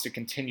one wants to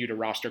continue to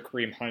roster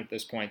Kareem Hunt at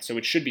this point, so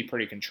it should be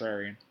pretty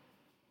contrarian.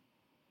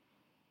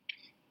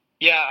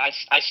 Yeah,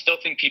 I still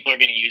think people are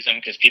going to use him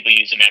because people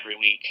use him every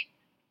week.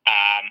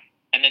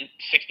 And then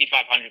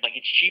 6,500, like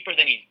it's cheaper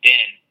than he's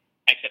been,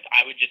 except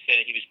I would just say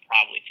that he was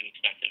probably too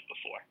expensive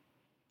before.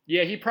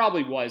 Yeah, he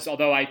probably was,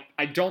 although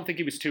I don't think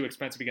he was too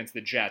expensive against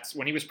the Jets.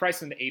 When he was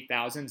priced in the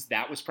 8,000s,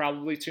 that was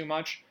probably too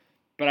much.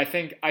 But I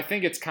think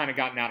it's kind of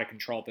gotten out of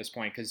control at this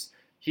point because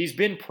he's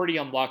been pretty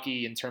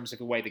unlucky in terms of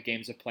the way the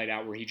games have played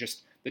out, where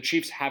the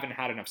Chiefs haven't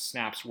had enough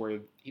snaps where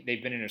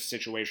they've been in a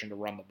situation to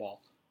run the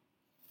ball.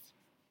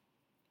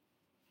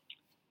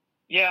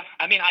 Yeah,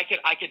 I mean, I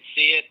could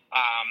see it.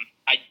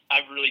 I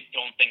really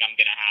don't think I'm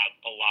going to have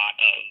a lot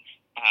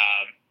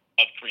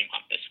of Kareem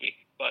Hunt this week,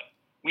 but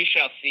we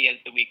shall see as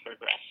the week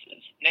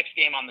progresses. Next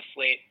game on the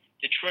slate: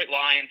 Detroit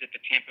Lions at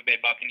the Tampa Bay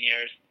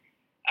Buccaneers.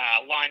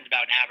 Lions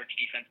about an average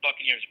defense.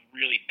 Buccaneers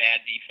really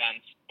bad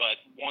defense.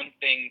 But one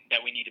thing that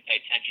we need to pay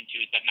attention to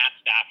is that Matt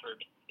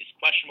Stafford is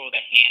questionable with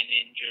a hand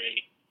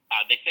injury.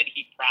 They said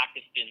he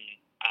practiced in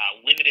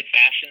limited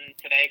fashion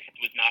today because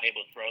he was not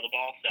able to throw the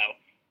ball. So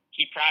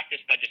he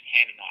practiced by just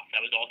handing off.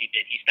 That was all he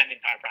did. He spent the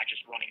entire practice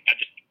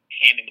just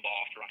handing the ball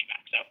off to running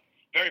back. So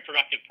very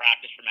productive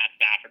practice for Matt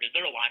Stafford. Is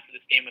there a line for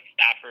this game with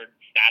Stafford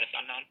status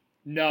unknown?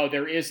 No,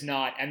 there is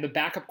not. And the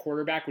backup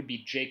quarterback would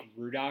be Jake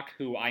Rudock,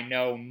 who I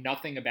know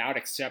nothing about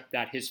except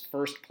that his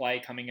first play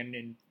coming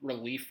in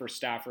relief for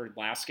Stafford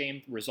last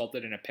game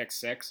resulted in a pick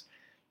six.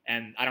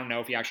 And I don't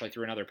know if he actually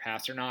threw another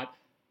pass or not.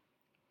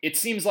 It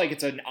seems like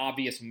it's an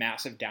obvious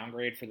massive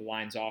downgrade for the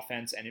Lions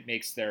offense, and it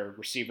makes their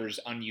receivers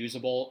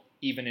unusable,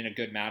 even in a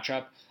good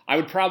matchup. I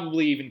would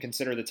probably even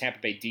consider the Tampa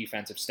Bay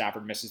defense if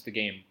Stafford misses the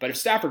game. But if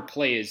Stafford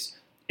plays,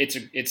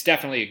 it's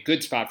definitely a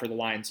good spot for the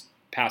Lions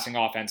passing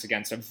offense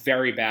against a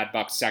very bad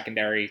Bucs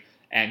secondary,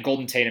 and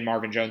Golden Tate and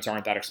Marvin Jones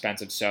aren't that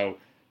expensive, so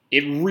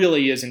it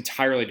really is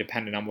entirely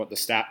dependent on what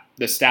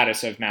the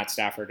status of Matt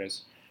Stafford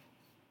is.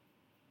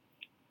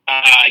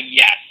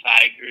 Yes,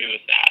 I agree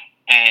with that.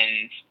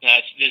 And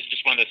this is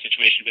just one of those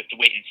situations we have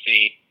to wait and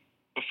see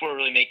before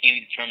really making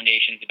any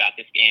determinations about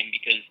this game,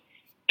 because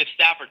if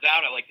Stafford's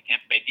out, I like the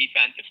Tampa Bay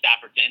defense. If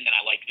Stafford's in, then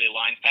I like the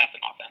Lions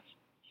passing offense.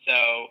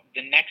 So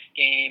the next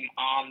game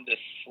on the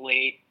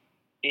slate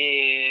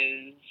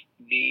is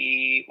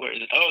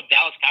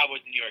Dallas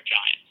Cowboys and New York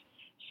Giants.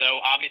 So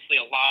obviously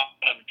a lot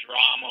of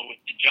drama with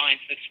the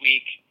Giants this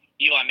week.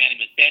 Eli Manning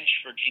was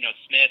benched for Geno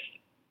Smith.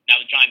 Now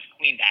the Giants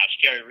cleaned house.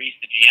 Jerry Reese,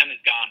 the GM, is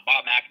gone.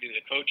 Bob McAdoo,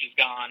 the coach, is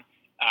gone.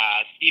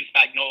 Steve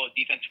Spagnuolo,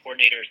 defensive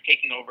coordinator, is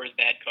taking over as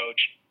the head coach.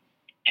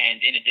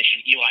 And in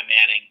addition, Eli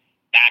Manning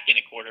back in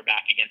a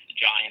quarterback against the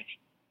Giants,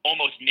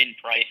 almost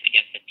min-price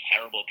against a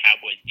terrible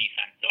Cowboys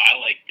defense. So I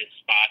like this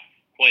spot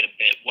quite a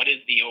bit. What is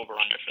the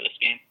over-under for this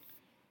game?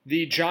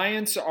 The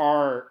Giants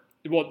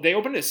they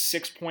opened as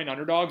 6-point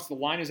underdogs. The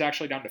line is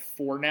actually down to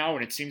 4 now,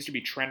 and it seems to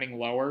be trending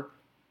lower.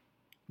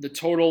 The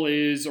total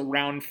is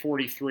around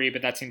 43,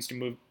 but that seems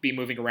to be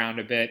moving around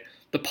a bit.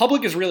 The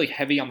public is really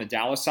heavy on the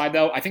Dallas side,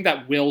 though. I think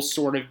that will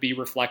sort of be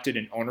reflected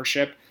in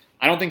ownership.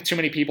 I don't think too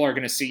many people are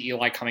going to see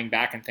Eli coming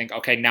back and think,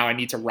 okay, now I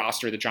need to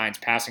roster the Giants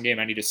passing game.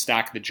 I need to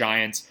stack the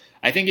Giants.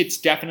 I think it's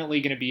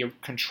definitely going to be a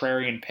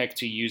contrarian pick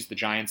to use the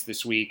Giants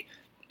this week,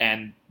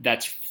 and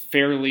that's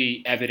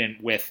fairly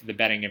evident with the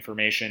betting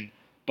information.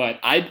 But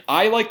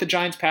I like the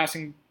Giants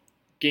passing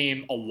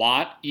game a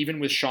lot, even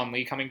with Sean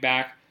Lee coming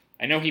back.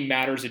 I know he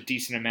matters a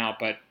decent amount,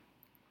 but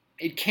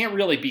it can't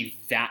really be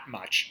that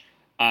much.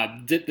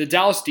 The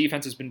Dallas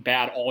defense has been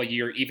bad all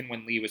year, even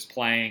when Lee was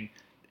playing.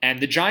 And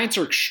the Giants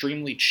are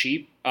extremely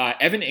cheap.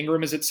 Evan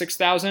Ingram is at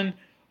 $6,000,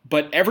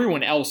 but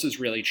everyone else is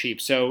really cheap.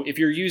 So if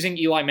you're using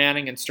Eli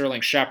Manning and Sterling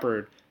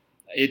Shepard,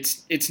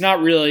 it's not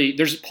really –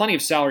 there's plenty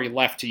of salary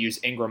left to use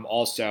Ingram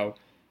also.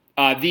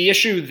 The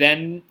issue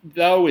then,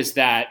 though, is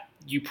that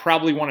you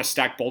probably want to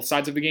stack both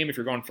sides of the game if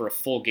you're going for a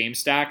full game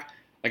stack.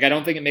 Like, I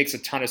don't think it makes a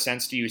ton of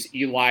sense to use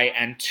Eli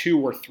and 2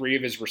 or 3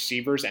 of his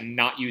receivers and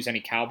not use any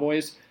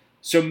Cowboys.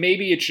 So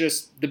maybe it's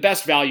just the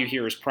best value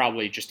here is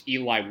probably just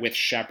Eli with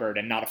Shepard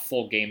and not a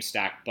full game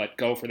stack, but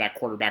go for that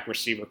quarterback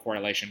receiver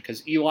correlation,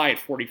 because Eli at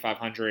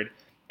 4,500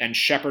 and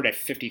Shepard at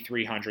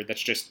 5,300,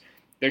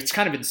 there's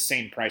kind of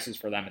insane prices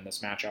for them in this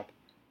matchup.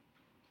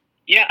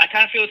 Yeah, I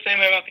kind of feel the same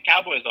way about the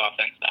Cowboys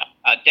offense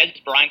now.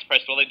 Dez Bryant's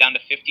priced all the way down to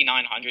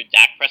 5,900.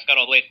 Dak Prescott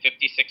all the way at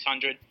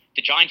 5,600.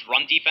 The Giants'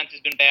 run defense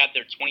has been bad.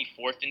 They're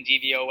 24th in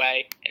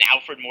DVOA. And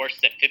Alfred Morris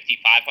is at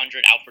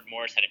 5,500. Alfred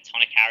Morris had a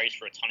ton of carries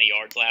for a ton of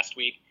yards last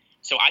week.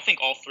 So I think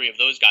all 3 of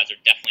those guys are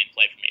definitely in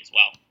play for me as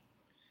well.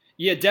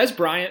 Yeah, Dez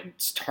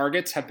Bryant's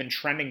targets have been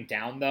trending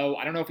down, though.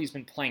 I don't know if he's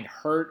been playing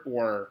hurt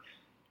or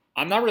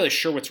I'm not really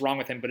sure what's wrong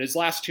with him, but his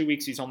last 2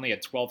 weeks he's only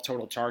at 12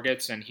 total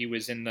targets, and he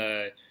was in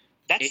the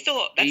That's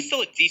still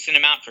a decent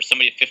amount for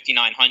somebody at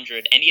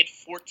 5,900, and he had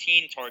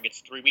 14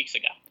 targets 3 weeks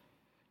ago.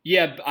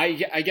 Yeah,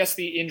 I guess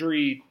the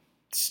injury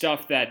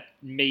stuff that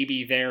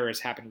maybe there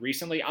has happened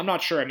recently. I'm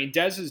not sure. I mean,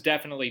 Dez has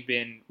definitely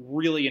been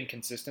really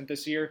inconsistent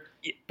this year,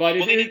 but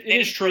it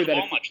is true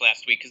that much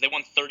last week because they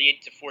won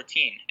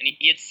 38-14, and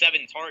he had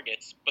 7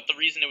 targets. But the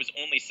reason it was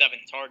only 7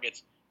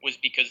 targets was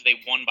because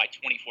they won by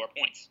 24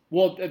 points.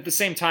 Well, at the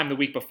same time, the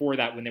week before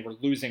that, when they were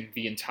losing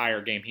the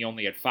entire game, he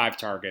only had 5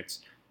 targets.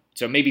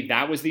 So maybe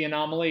that was the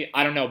anomaly.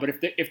 I don't know. But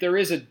if there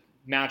is a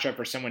matchup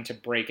for someone to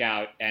break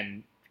out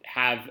and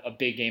have a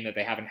big game that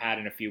they haven't had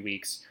in a few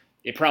weeks,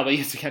 it probably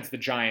is against the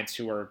Giants,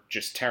 who are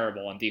just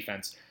terrible on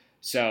defense.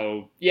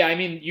 So, yeah, I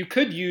mean, you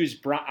could use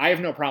I have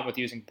no problem with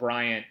using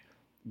Bryant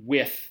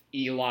with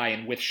Eli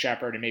and with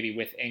Shepard and maybe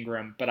with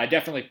Ingram, but I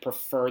definitely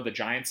prefer the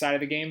Giants side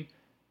of the game.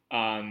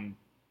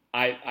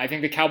 I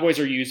think the Cowboys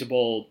are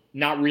usable,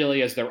 not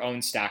really as their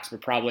own stacks,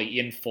 but probably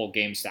in full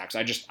game stacks.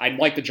 I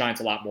like the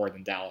Giants a lot more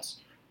than Dallas.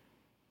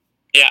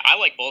 Yeah, I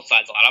like both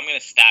sides a lot. I'm going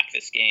to stack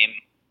this game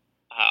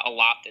a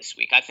lot this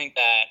week. I think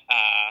that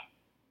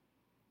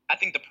I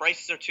think the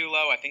prices are too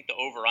low. I think the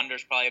over-under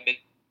is probably a bit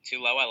too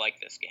low. I like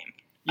this game.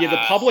 Yeah, the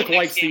public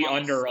likes the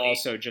under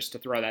also, just to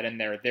throw that in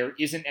there. There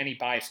isn't any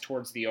bias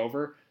towards the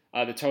over.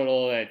 The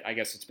total, I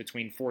guess it's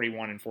between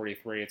 41 and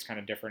 43. It's kind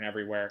of different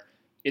everywhere.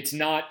 It's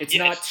not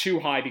too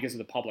high because of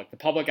the public. The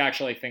public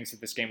actually thinks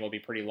that this game will be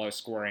pretty low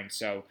scoring,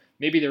 so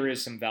maybe there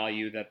is some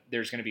value that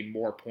there's going to be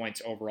more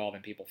points overall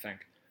than people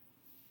think.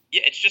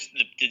 Yeah, it's just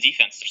the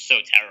defense is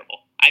so terrible.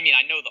 I mean,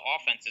 I know the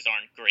offenses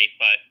aren't great,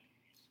 but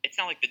it's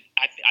not like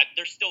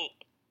there's still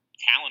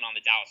talent on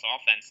the Dallas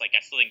offense. Like,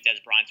 I still think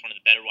Dez Bryant's one of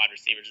the better wide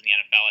receivers in the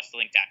NFL. I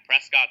still think Dak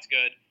Prescott's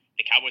good.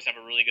 The Cowboys have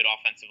a really good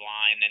offensive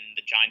line, and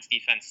the Giants'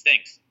 defense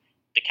stinks.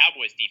 The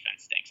Cowboys'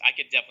 defense stinks. I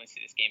could definitely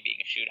see this game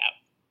being a shootout.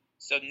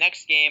 So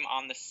next game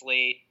on the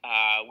slate,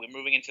 we're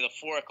moving into the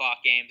 4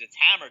 o'clock games. It's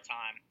hammer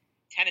time.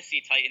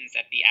 Tennessee Titans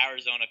at the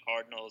Arizona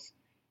Cardinals.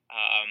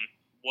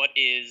 What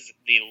is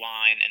the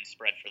line and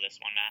spread for this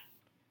one, Matt?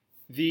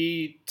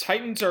 The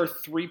Titans are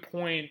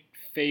 3-point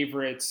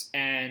favorites,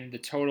 and the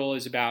total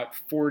is about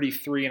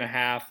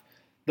 43.5.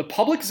 The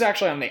public is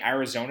actually on the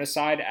Arizona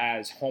side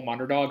as home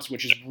underdogs,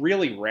 which is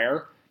really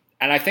rare.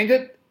 And I think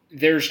that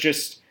there's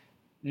just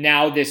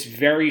now this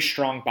very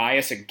strong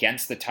bias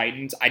against the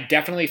Titans. I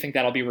definitely think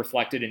that'll be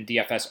reflected in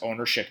DFS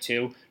ownership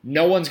too.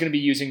 No one's going to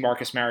be using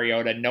Marcus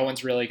Mariota. No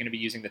one's really going to be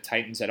using the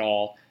Titans at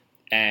all.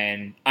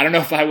 And I don't know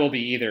if I will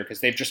be either,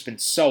 because they've just been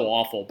so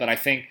awful. But I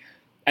think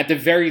at the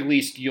very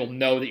least, you'll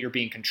know that you're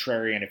being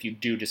contrarian if you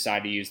do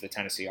decide to use the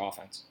Tennessee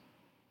offense.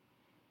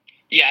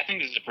 Yeah, I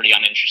think this is a pretty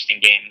uninteresting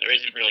game. There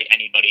isn't really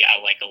anybody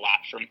I like a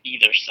lot from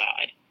either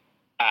side.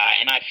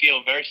 And I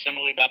feel very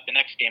similarly about the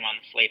next game on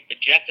the slate. The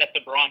Jets at the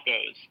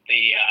Broncos,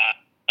 the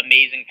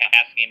amazing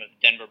passing game of the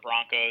Denver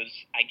Broncos.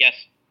 I guess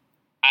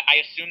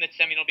I assume that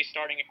Siemian will be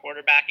starting a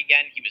quarterback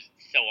again. He was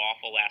so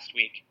awful last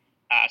week.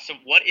 So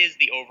what is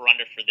the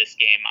over-under for this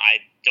game? I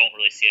don't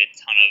really see a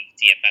ton of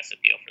DFS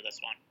appeal for this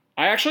one.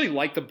 I actually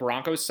like the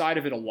Broncos side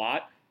of it a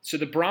lot. So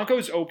the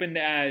Broncos opened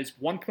as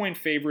 1-point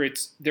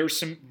favorites. There's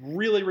some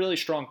really, really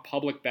strong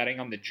public betting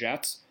on the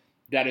Jets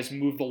that has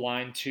moved the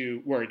line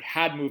to, where it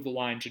had moved the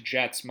line to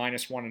Jets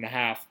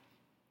 -1.5.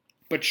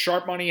 But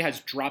sharp money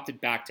has dropped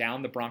it back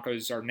down. The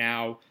Broncos are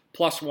now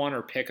 +1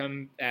 or pick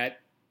 'em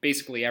at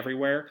basically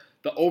everywhere.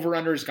 The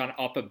over-under has gone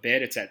up a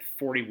bit. It's at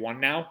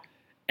 41 now.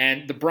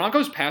 And the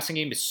Broncos passing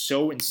game is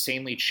so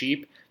insanely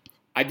cheap.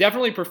 I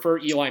definitely prefer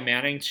Eli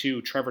Manning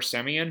to Trevor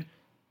Siemian.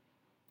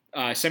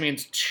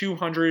 Siemian's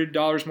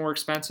 $200 more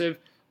expensive.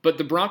 But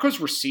the Broncos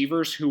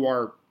receivers, who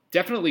are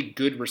definitely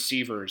good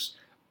receivers,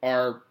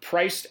 are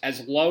priced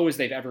as low as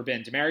they've ever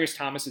been. Demaryius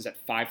Thomas is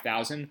at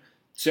 $5,000.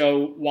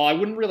 So while I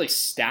wouldn't really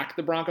stack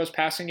the Broncos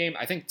passing game,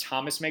 I think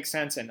Thomas makes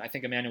sense, and I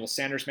think Emmanuel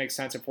Sanders makes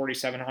sense at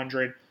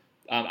 $4,700.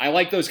 I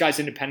like those guys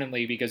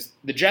independently because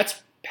the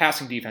Jets'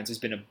 passing defense has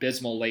been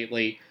abysmal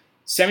lately.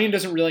 Siemian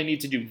doesn't really need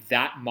to do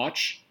that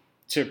much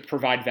to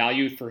provide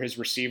value for his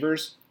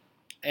receivers.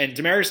 And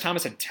Demaryius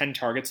Thomas had 10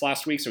 targets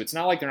last week, so it's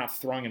not like they're not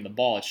throwing him the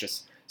ball. It's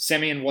just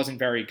Siemian wasn't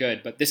very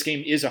good. But this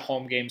game is a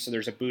home game, so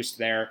there's a boost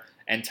there.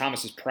 And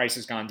Thomas's price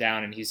has gone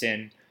down, and he's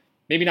in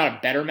maybe not a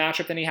better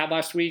matchup than he had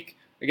last week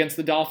against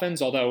the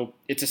Dolphins, although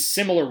it's a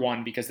similar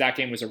one because that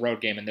game was a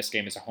road game and this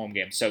game is a home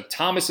game. So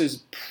Thomas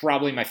is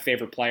probably my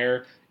favorite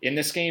player in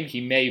this game.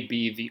 He may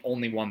be the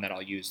only one that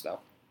I'll use, though.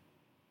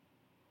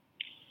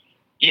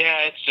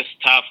 Yeah, it's just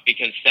tough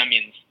because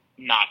Siemian's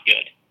not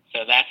good.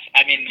 So that's,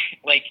 I mean,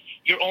 like,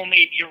 your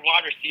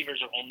wide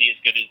receivers are only as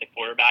good as the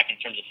quarterback in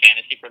terms of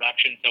fantasy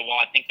production. So while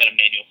I think that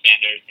Emmanuel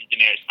Sanders and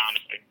Demaryius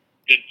Thomas are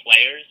good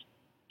players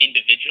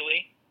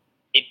individually,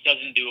 it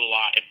doesn't do a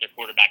lot if their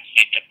quarterbacks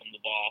can't get them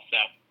the ball. So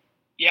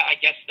yeah, I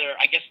guess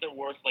they're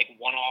worth like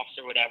one-offs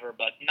or whatever,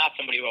 but not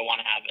somebody who I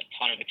want to have a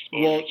ton of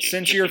exposure well, to.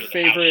 Since your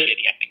favorite,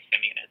 shitty I think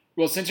Siemian is.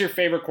 Well, since your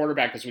favorite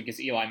quarterback this week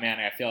is Eli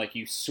Manning, I feel like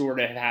you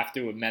sort of have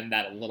to amend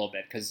that a little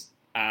bit because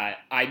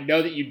I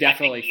know that you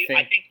definitely think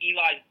I think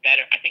Eli's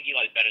better. I think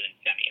Eli's better than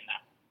Siemian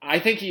now. I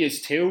think he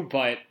is too,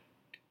 but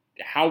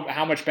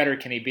how much better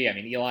can he be? I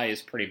mean, Eli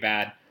is pretty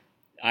bad.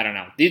 I don't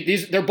know.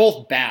 They're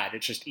both bad.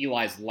 It's just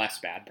Eli's less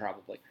bad,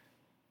 probably.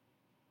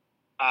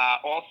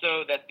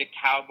 Also, that the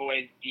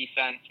Cowboys'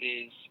 defense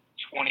is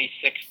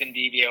 26th in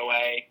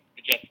DVOA,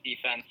 the Jets'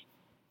 defense.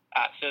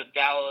 So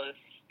Dallas,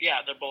 yeah,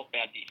 they're both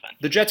bad defense.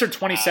 The Jets are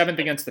 27th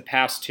against the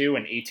pass, too,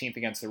 and 18th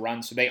against the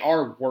run, so they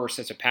are worse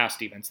as a pass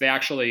defense. They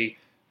actually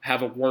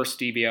have a worse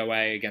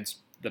DVOA against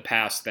the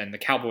pass than the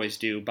Cowboys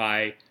do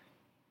by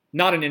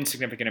not an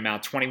insignificant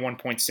amount,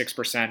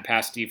 21.6%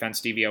 pass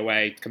defense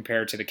DVOA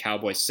compared to the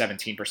Cowboys'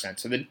 17%.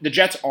 So the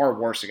Jets are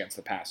worse against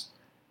the pass.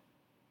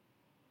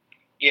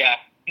 Yeah,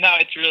 no,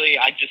 it's really,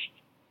 I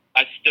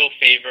still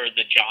favor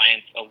the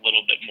Giants a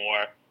little bit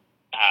more,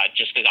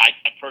 just because I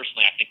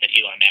personally, I think that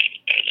Eli Manning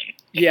is better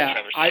than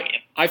Trevor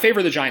Siemian. I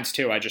favor the Giants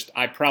too.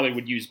 I probably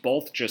would use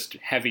both, just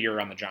heavier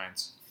on the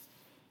Giants.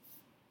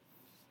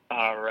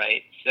 All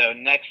right, so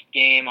next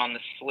game on the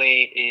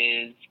slate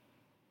is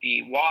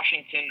the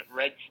Washington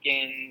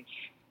Redskins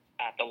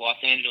at the Los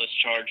Angeles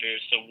Chargers.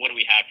 So what do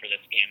we have for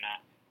this game, Matt?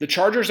 The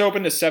Chargers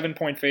opened as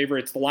 7-point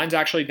favorites. The line's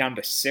actually down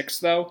to 6,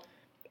 though.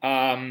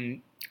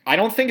 I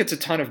don't think it's a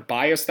ton of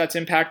bias that's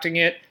impacting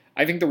it.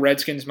 I think the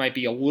Redskins might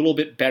be a little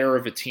bit better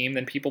of a team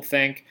than people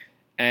think.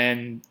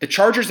 And the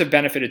Chargers have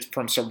benefited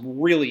from some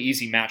really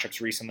easy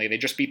matchups recently. They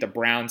just beat the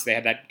Browns. They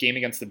had that game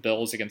against the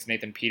Bills against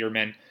Nathan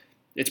Peterman.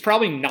 It's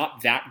probably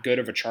not that good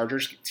of a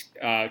Chargers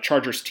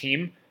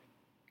team.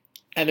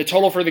 And the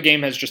total for the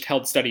game has just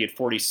held steady at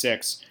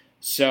 46.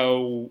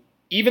 So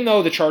even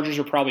though the Chargers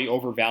are probably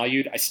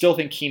overvalued, I still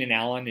think Keenan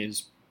Allen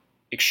is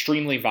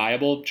extremely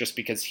viable just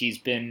because he's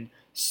been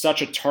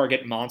such a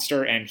target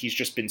monster and he's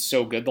just been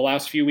so good the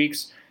last few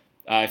weeks.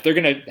 If they're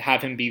going to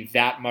have him be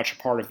that much a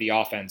part of the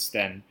offense,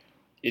 then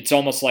it's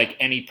almost like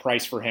any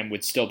price for him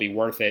would still be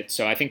worth it.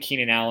 So I think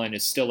Keenan Allen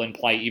is still in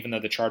play even though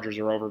the Chargers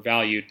are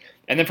overvalued.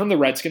 And then from the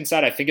Redskins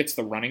side, I think it's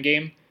the running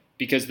game,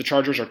 because the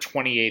Chargers are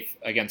 28th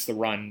against the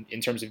run in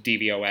terms of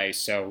DVOA.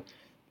 So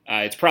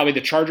it's probably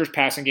the Chargers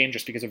passing game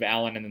just because of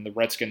Allen, and then the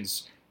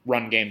Redskins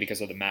run game because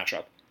of the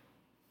matchup.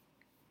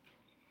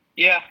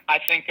 Yeah, I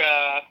think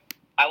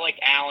I like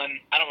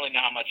Allen. I don't really know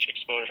how much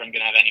exposure I'm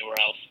going to have anywhere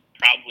else.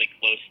 Probably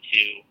close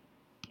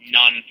to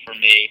none for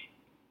me.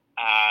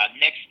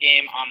 Next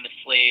game on the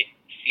slate,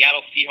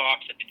 Seattle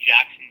Seahawks at the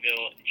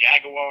Jacksonville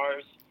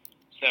Jaguars.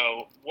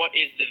 So what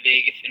is the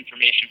Vegas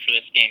information for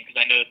this game?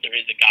 Because I know that there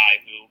is a guy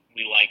who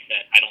we like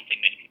that I don't think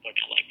many people are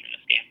going to like from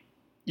this game.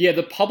 Yeah,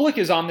 the public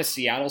is on the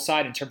Seattle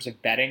side in terms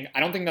of betting. I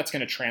don't think that's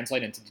going to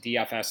translate into the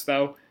DFS,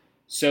 though.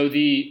 So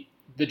the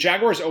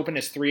Jaguars open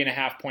as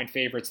 3.5-point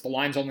favorites. The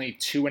line's only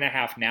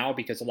 2.5 now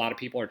because a lot of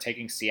people are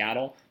taking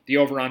Seattle. The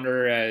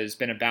over-under has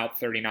been about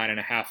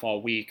 39.5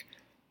 all week.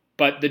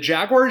 But the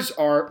Jaguars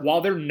are,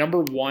 while they're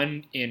number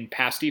one in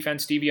pass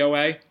defense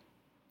DVOA,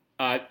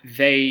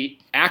 they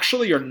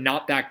actually are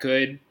not that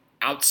good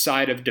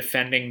outside of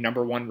defending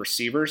number one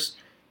receivers.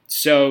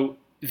 So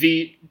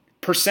the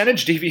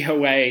percentage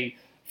DVOA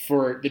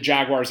for the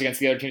Jaguars against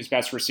the other team's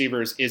best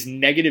receivers is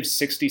negative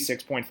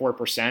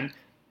 66.4%,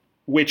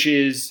 which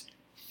is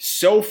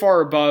so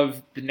far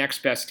above the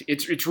next best.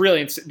 It's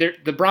really,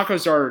 the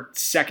Broncos are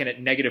second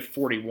at negative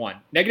 41.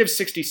 Negative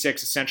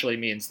 66 essentially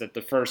means that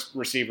the first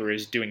receiver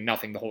is doing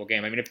nothing the whole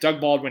game. I mean, if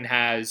Doug Baldwin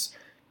has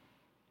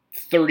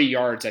 30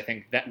 yards, I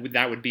think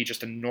that would be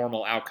just a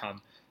normal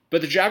outcome. But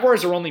the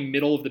Jaguars are only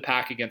middle of the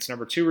pack against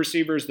number two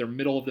receivers. They're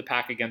middle of the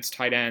pack against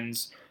tight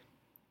ends.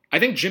 I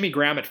think Jimmy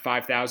Graham at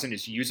 5,000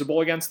 is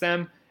usable against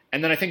them.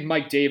 And then I think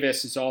Mike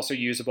Davis is also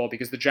usable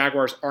because the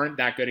Jaguars aren't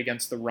that good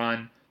against the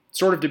run.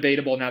 Sort of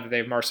debatable now that they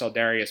have Marcel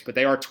Darius, but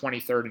they are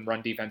 23rd in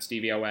run defense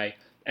DVOA.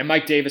 And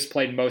Mike Davis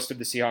played most of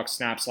the Seahawks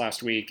snaps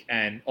last week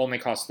and only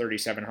cost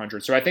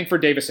 $3,700. So I think for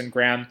Davis and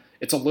Graham,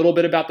 it's a little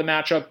bit about the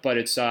matchup, but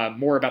it's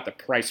more about the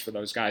price for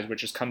those guys,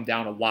 which has come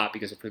down a lot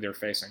because of who they're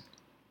facing.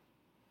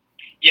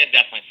 Yeah,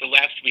 definitely. So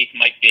last week,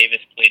 Mike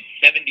Davis played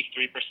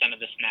 73% of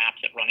the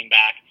snaps at running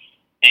back,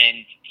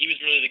 and he was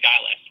really the guy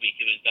last week.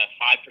 It was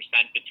 5%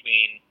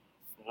 between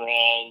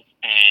Rawls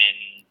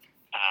and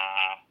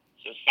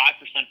so it's 5%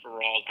 for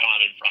Rawls. I don't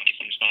have it in front of me,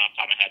 so I'm just going off the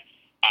top of my head.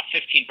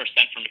 15%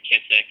 for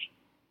McKissick,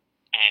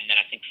 and then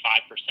I think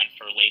 5%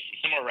 for Lacy.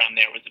 Somewhere around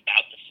there was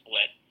about the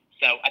split.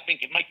 So I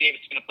think if Mike Davis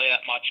is going to play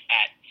that much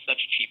at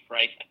such a cheap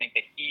price, I think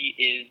that he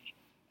is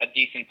a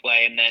decent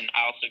play. And then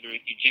I also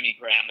agree with you, Jimmy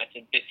Graham. That's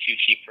a bit too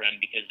cheap for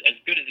him because as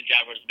good as the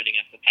Jaguars have been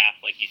against the pass,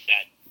 like you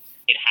said,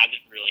 it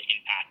hasn't really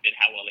impacted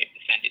how well they've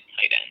defended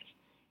tight ends.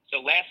 So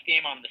last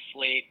game on the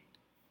slate,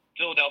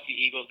 Philadelphia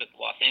Eagles at the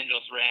Los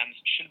Angeles Rams.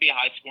 Should be a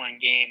high-scoring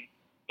game,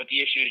 but the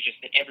issue is just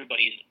that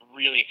everybody is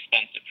really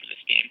expensive for this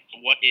game.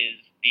 So what is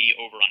the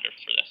over-under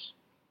for this?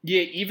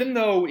 Yeah, even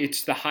though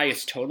it's the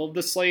highest total of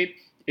the slate,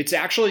 it's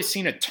actually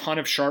seen a ton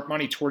of sharp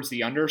money towards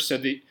the under. So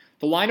the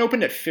line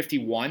opened at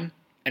 51,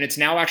 and it's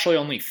now actually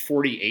only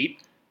 48.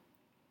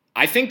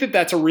 I think that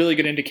that's a really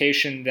good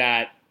indication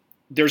that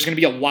there's going to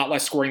be a lot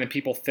less scoring than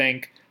people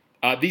think.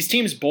 These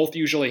teams both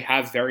usually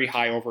have very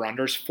high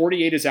over-unders.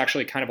 48 is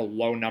actually kind of a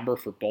low number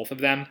for both of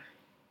them.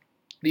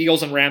 The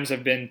Eagles and Rams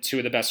have been two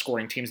of the best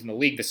scoring teams in the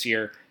league this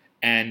year,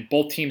 and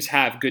both teams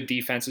have good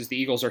defenses. The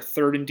Eagles are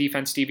third in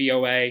defense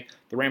DVOA.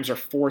 The Rams are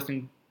fourth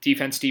in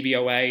defense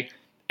DVOA.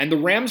 And the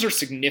Rams are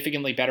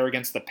significantly better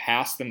against the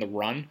pass than the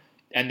run,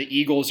 and the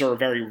Eagles are a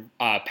very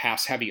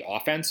pass-heavy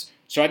offense.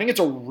 So I think it's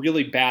a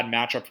really bad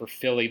matchup for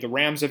Philly. The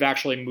Rams have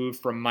actually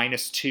moved from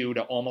 -2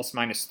 to almost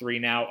 -3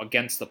 now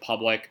against the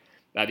public.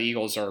 The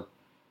Eagles are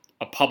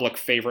a public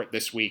favorite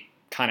this week,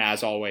 kind of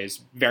as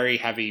always. Very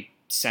heavy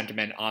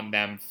sentiment on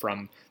them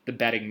from the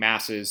betting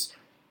masses.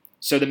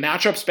 So the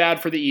matchup's bad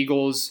for the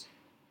Eagles,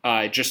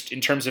 just in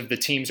terms of the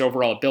team's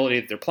overall ability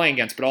that they're playing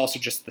against, but also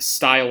just the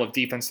style of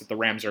defense that the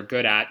Rams are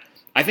good at.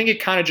 I think it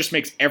kind of just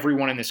makes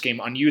everyone in this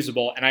game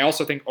unusable, and I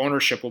also think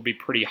ownership will be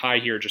pretty high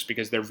here just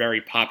because they're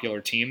very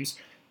popular teams.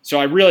 So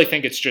I really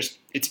think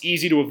it's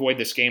easy to avoid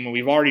this game, and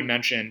we've already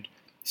mentioned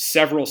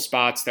several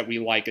spots that we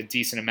like a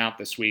decent amount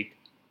this week.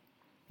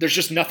 There's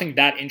just nothing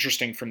that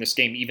interesting from this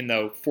game, even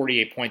though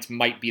 48 points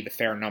might be the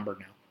fair number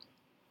now.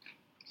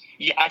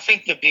 Yeah, I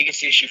think the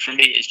biggest issue for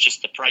me is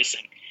just the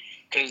pricing.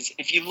 Because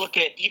if you look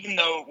at, even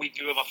though we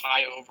do have a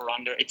high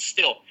over-under, it's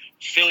still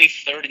Philly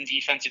third in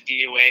defensive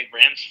DVOA,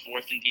 Rams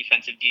fourth in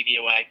defensive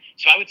DVOA.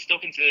 So I would still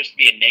consider this to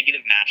be a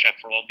negative matchup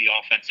for all the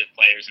offensive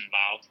players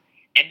involved.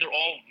 And they're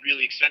all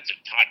really expensive.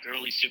 Todd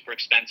Gurley's super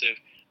expensive.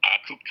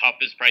 Cooper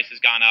Kupp's price has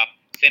gone up.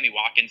 Sammy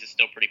Watkins is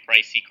still pretty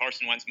pricey.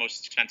 Carson Wentz,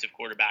 most expensive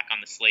quarterback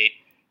on the slate.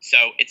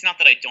 So it's not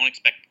that I don't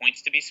expect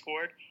points to be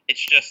scored.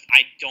 It's just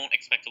I don't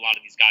expect a lot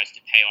of these guys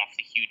to pay off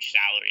the huge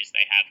salaries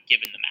they have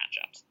given the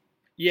matchups.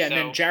 Yeah, and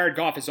then Jared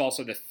Goff is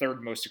also the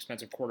third most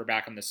expensive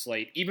quarterback on the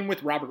slate. Even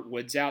with Robert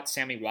Woods out,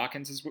 Sammy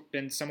Watkins has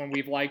been someone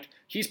we've liked.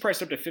 He's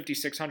priced up to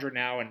 $5,600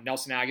 now, and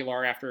Nelson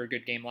Aguilar, after a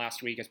good game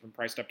last week, has been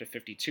priced up to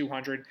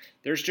 $5,200.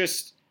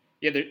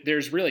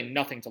 There's really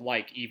nothing to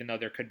like, even though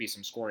there could be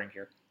some scoring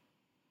here.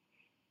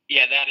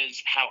 Yeah, that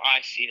is how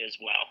I see it as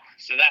well.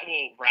 So that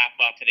will wrap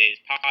up today's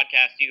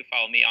podcast. You can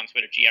follow me on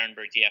Twitter,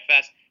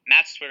 GArenbergDFS.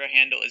 Matt's Twitter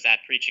handle is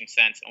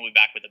 @PreachingSense, and we'll be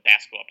back with a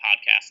basketball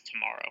podcast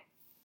tomorrow.